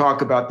book, we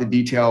talk about the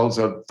details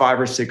of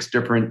 5 or 6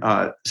 different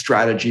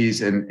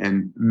strategies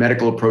and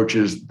medical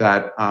approaches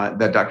that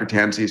Dr.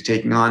 Tanzi is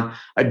taking on.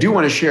 I do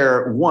want to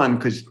share one,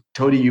 because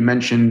Tony, you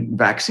mentioned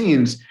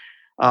vaccines.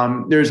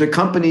 There's a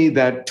company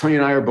that Tony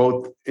and I are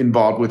both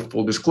involved with,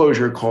 full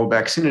disclosure, called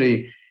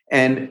Vaccinity.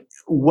 And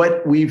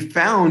what we've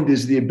found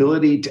is the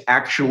ability to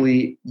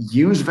actually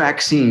use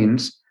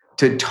vaccines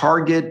to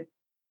target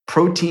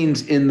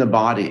proteins in the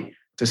body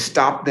to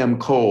stop them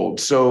cold.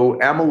 So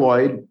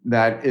amyloid,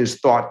 that is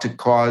thought to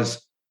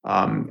caused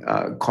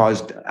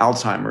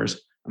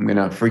Alzheimer's. I'm going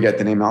to forget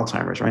the name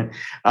Alzheimer's, right?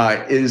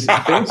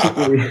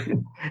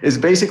 Is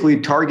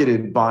basically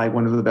targeted by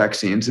one of the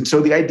vaccines. And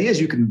so the idea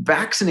is you can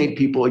vaccinate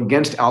people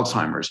against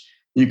Alzheimer's.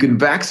 You can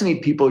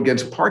vaccinate people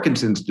against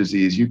Parkinson's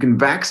disease. You can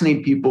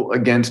vaccinate people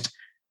against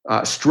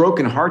stroke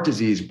and heart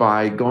disease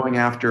by going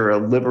after a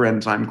liver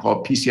enzyme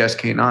called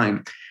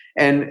PCSK9.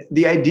 And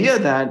the idea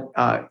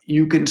that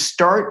you can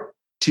start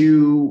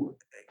to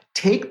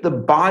take the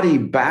body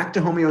back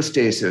to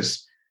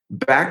homeostasis,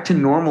 back to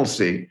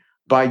normalcy,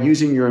 by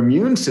using your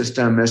immune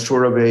system as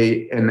sort of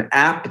an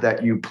app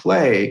that you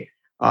play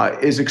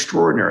is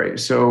extraordinary.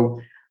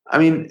 So, I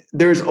mean,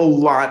 there's a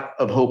lot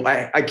of hope.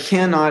 I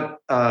cannot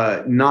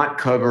not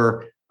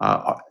cover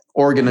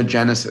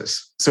organogenesis.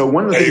 So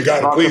one of the things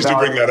please do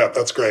bring that up.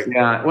 That's great.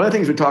 Yeah, one of the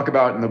things we talk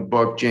about in the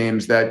book,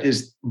 James, that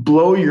is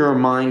blow your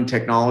mind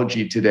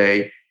technology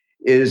today,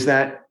 is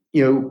that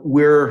there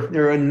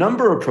are a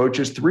number of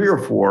approaches, 3 or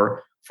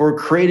 4, for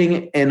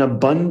creating an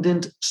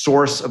abundant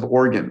source of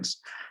organs.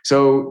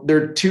 So there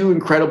are 2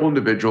 incredible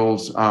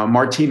individuals,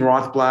 Martine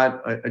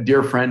Rothblatt, a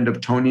dear friend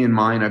of Tony and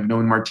mine. I've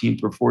known Martine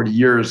for 40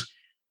 years.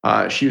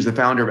 She was the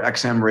founder of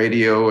XM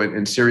Radio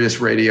and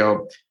Sirius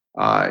Radio.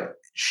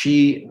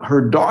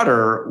 Her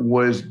daughter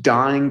was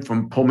dying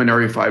from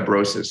pulmonary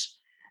fibrosis,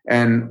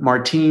 and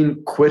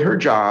Martine quit her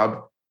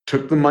job,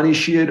 took the money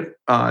she had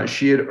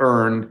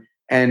earned,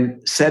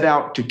 and set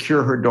out to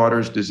cure her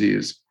daughter's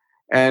disease.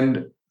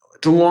 And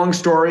it's a long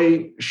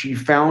story. She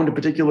found a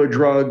particular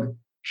drug.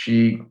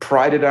 She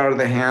pried it out of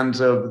the hands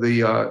of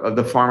the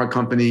pharma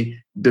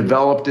company,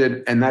 developed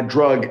it, and that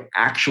drug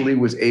actually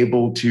was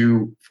able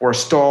to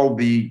forestall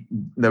the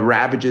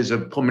ravages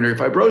of pulmonary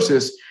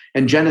fibrosis.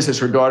 And Genesis,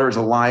 her daughter, is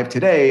alive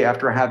today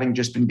after having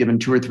just been given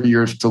 2 or 3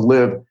 years to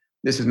live.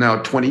 This is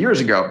now 20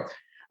 years ago.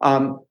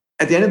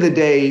 At the end of the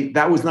day,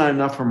 that was not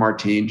enough for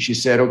Martine. She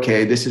said,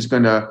 okay, this is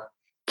going to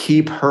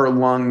keep her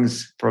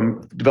lungs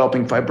from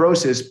developing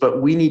fibrosis,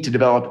 but we need to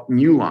develop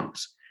new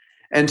lungs.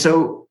 And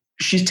so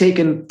she's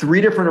taken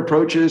 3 different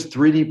approaches: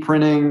 3D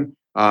printing,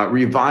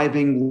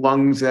 reviving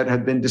lungs that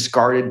have been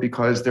discarded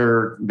because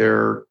they're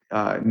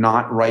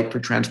not right for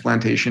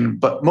transplantation.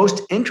 But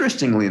most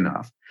interestingly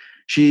enough,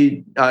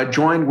 she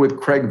joined with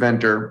Craig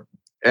Venter,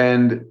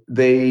 and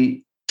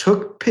they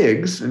took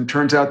pigs, and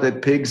turns out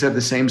that pigs have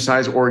the same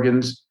size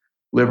organs,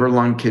 liver,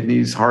 lung,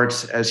 kidneys,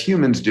 hearts, as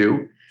humans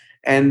do.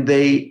 And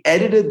they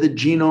edited the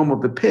genome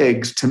of the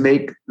pigs to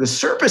make the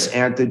surface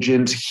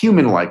antigens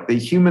human-like. They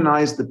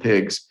humanized the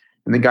pigs,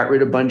 and they got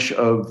rid of a bunch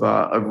of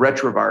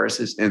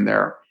retroviruses in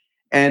there.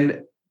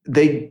 And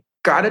they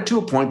got it to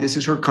a point, this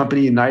is her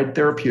company, United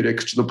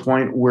Therapeutics, to the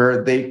point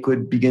where they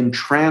could begin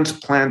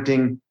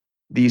transplanting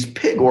these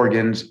pig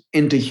organs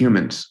into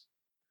humans,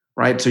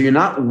 right? So you're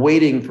not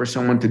waiting for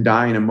someone to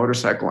die in a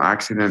motorcycle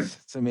accident.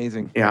 It's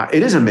amazing. Yeah,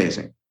 it is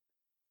amazing.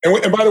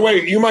 And by the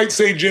way, you might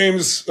say,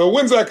 James,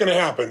 when's that going to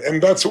happen?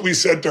 And that's what we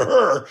said to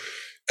her.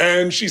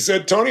 And she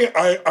said, Tony,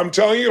 I'm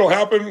telling you, it'll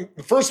happen.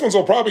 The first ones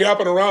will probably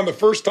happen around the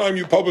first time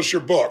you publish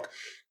your book.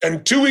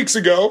 And 2 weeks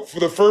ago, for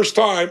the first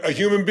time, a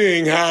human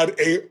being had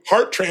a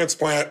heart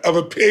transplant of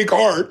a pig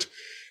heart.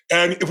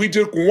 And if we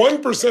took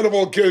 1% of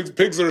all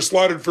pigs that are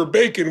slaughtered for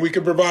bacon, we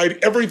could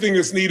provide everything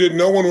that's needed.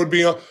 No one would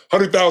be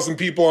 100,000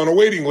 people on a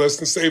waiting list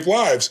and save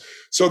lives.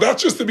 So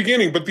that's just the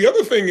beginning. But the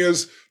other thing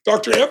is,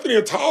 Dr. Anthony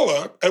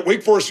Atala at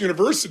Wake Forest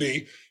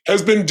University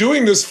has been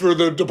doing this for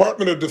the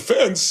Department of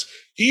Defense.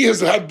 He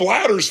has had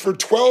bladders for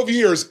 12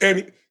 years,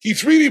 and he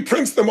 3D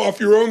prints them off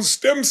your own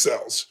stem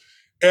cells.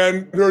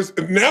 And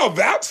now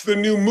that's the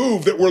new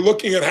move that we're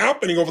looking at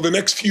happening over the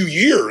next few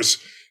years.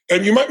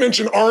 And you might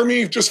mention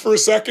Army just for a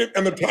second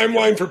and the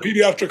timeline for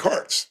pediatric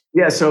hearts.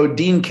 Yeah, so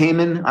Dean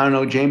Kamen, I don't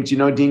know, James, do you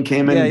know Dean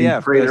Kamen?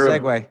 Yeah, creator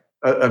Segway.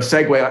 Of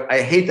Segway.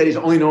 I hate that he's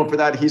only known for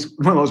that. He's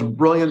one of those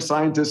brilliant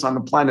scientists on the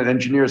planet,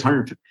 engineers,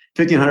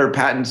 1,500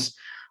 patents.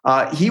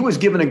 He was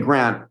given a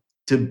grant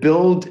to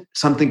build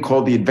something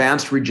called the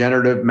Advanced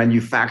Regenerative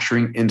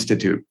Manufacturing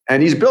Institute,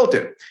 and he's built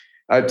it.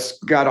 It's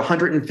got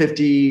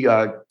 150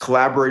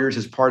 collaborators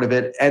as part of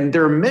it, and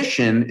their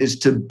mission is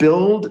to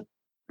build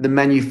the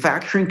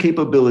manufacturing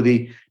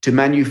capability to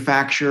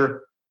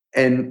manufacture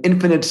an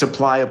infinite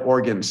supply of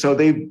organs. So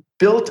they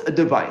built a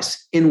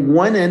device. In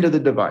one end of the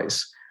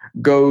device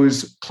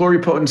goes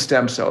pluripotent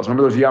stem cells.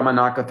 Remember those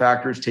Yamanaka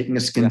factors, taking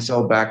a skin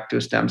cell back to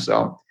a stem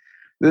cell?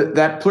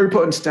 That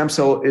pluripotent stem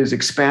cell is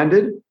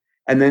expanded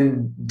and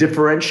then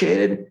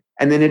differentiated,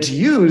 and then it's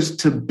used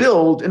to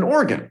build an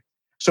organ.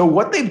 So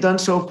what they've done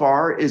so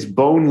far is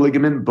bone,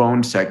 ligament,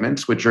 bone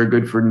segments, which are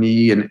good for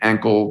knee and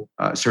ankle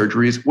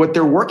surgeries. What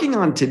they're working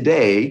on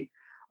today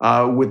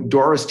with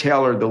Doris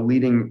Taylor, the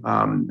leading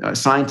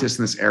scientist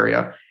in this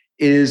area,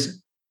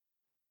 is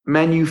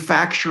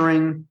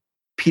manufacturing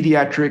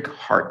pediatric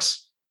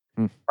hearts,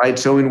 right?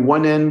 So in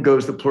one end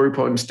goes the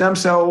pluripotent stem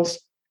cells.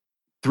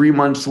 3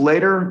 months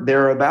later,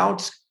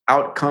 thereabouts,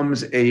 out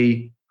comes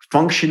a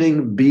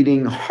functioning,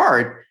 beating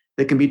heart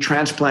that can be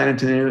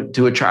transplanted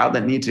to a child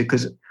that needs it,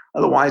 because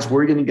otherwise, where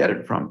are you going to get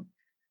it from?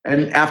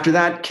 And after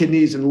that,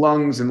 kidneys and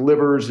lungs and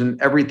livers and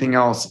everything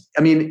else.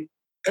 I mean,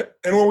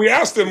 and when we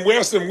asked him,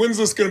 when's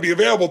this going to be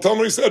available? Tell him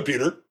what he said,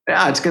 Peter.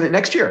 Yeah, it's going to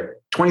next year,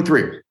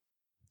 23.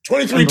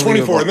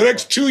 24, in the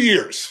next 2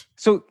 years.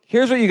 So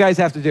here's what you guys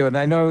have to do. And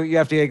I know you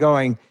have to get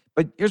going,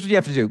 but here's what you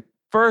have to do.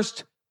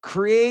 First,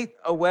 create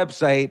a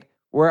website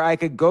where I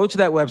could go to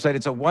that website.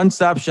 It's a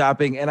one-stop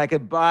shopping, and I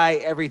could buy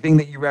everything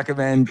that you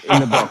recommend in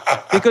the book.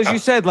 Because you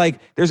said, like,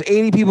 there's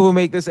 80 people who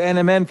make this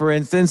NMN, for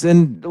instance,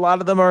 and a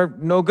lot of them are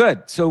no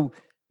good. So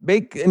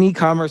make an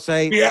e-commerce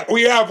site. Yeah,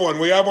 we have one,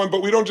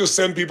 but we don't just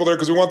send people there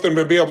because we want them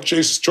to be able to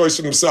chase choice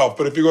for themselves.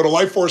 But if you go to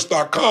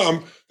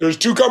lifeforce.com, there's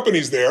 2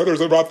 companies there.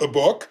 There's about the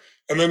book,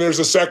 and then there's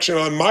a section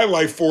on My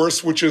Life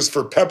Force, which is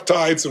for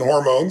peptides and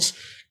hormones.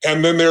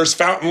 And then there's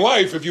Fountain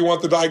Life if you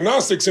want the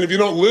diagnostics. And if you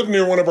don't live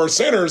near one of our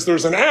centers,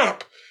 there's an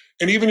app.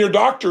 And even your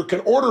doctor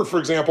can order, for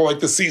example, like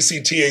the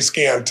CCTA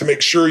scan to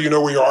make sure you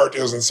know where your heart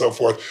is and so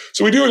forth.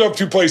 So we do have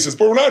 2 places,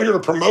 but we're not here to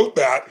promote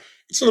that.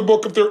 It's in the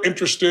book if they're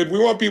interested. We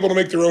want people to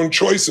make their own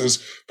choices.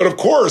 But of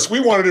course, we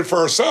wanted it for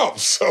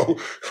ourselves. So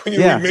we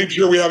made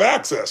sure we have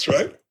access,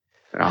 right?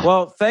 Yeah.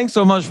 Well, thanks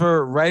so much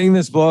for writing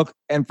this book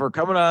and for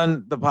coming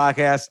on the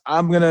podcast.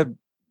 I'm going to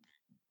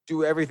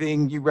do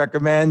everything you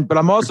recommend, but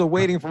I'm also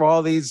waiting for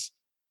all these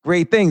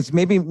great things.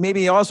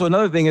 Maybe also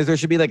another thing is there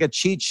should be like a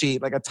cheat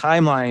sheet, like a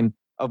timeline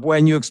of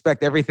when you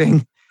expect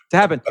everything to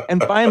happen.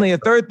 And finally, a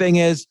third thing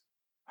is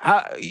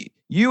how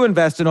you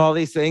invest in all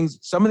these things.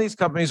 Some of these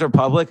companies are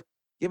public.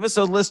 Give us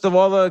a list of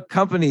all the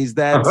companies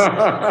that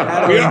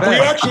we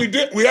actually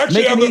did. We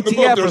actually have an ETF the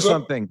book. Or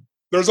something.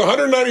 There's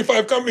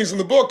 195 companies in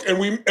the book, and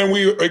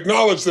we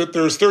acknowledge that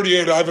there's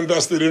 38 I've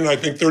invested in, I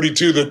think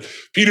 32 that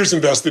Peter's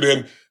invested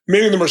in.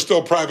 Many of them are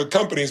still private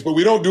companies, but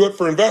we don't do it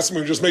for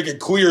investment. We just make it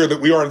clear that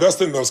we are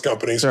invested in those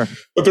companies. Sure.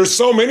 But there's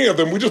so many of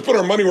them. We just put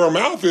our money where our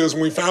mouth is,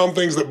 and we found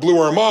things that blew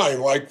our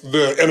mind, like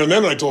the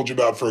NMN I told you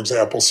about, for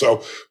example.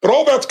 So, but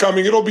all that's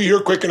coming. It'll be here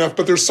quick enough,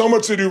 but there's so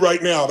much to do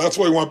right now. That's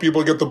why we want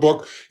people to get the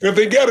book. And if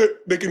they get it,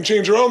 they can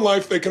change their own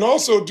life. They can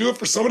also do it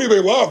for somebody they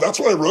love. That's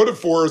what I wrote it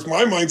for, is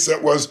my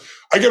mindset was,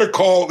 I get a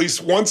call at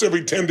least once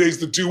every 10 days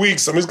to 2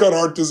 weeks. Somebody's got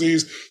heart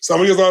disease.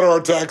 Somebody's got a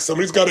heart attack.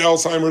 Somebody's got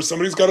Alzheimer's.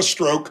 Somebody's got a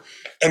stroke.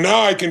 And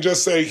now I can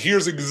just say,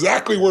 here's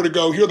exactly where to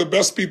go. Here are the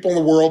best people in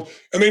the world.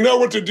 And they know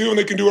what to do, and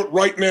they can do it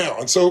right now.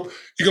 And so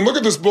you can look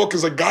at this book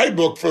as a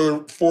guidebook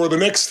for the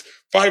next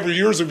 5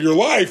 years of your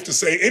life to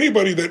say,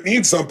 anybody that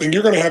needs something,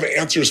 you're going to have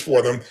answers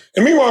for them.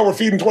 And meanwhile, we're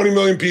feeding 20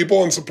 million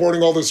people and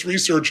supporting all this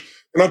research.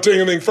 We're not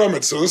taking anything from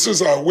it. So this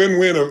is a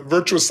win-win, a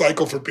virtuous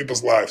cycle for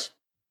people's lives.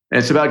 And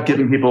it's about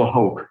giving people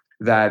hope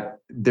that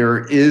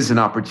there is an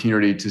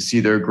opportunity to see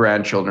their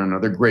grandchildren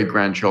or their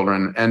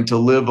great-grandchildren and to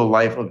live a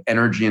life of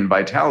energy and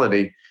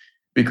vitality,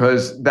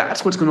 because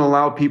that's what's going to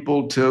allow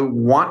people to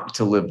want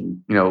to live,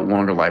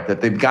 longer life,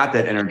 that they've got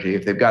that energy,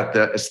 if they've got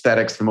the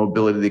aesthetics, the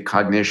mobility, the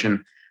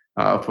cognition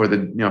for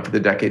the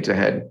decades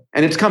ahead.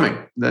 And it's coming.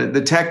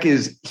 The tech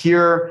is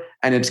here,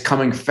 and it's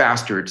coming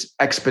faster. It's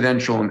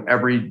exponential in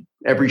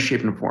every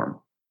shape and form.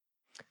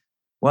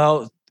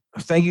 Well,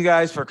 thank you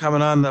guys for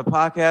coming on the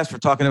podcast, for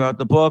talking about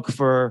the book,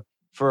 for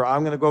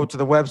I'm going to go to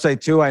the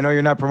website too. I know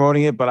you're not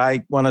promoting it, but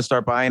I want to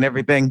start buying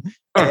everything.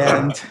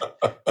 And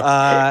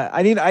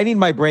I need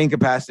my brain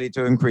capacity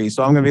to increase.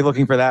 So I'm going to be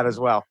looking for that as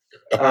well.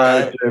 All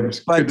right, James.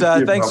 But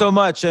Good thanks so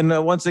much.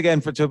 And once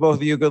again, to both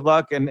of you, good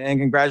luck and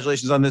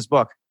congratulations on this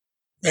book.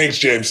 Thanks,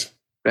 James.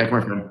 Thank you,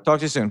 my friend. Talk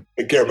to you soon.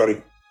 Take care,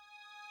 buddy.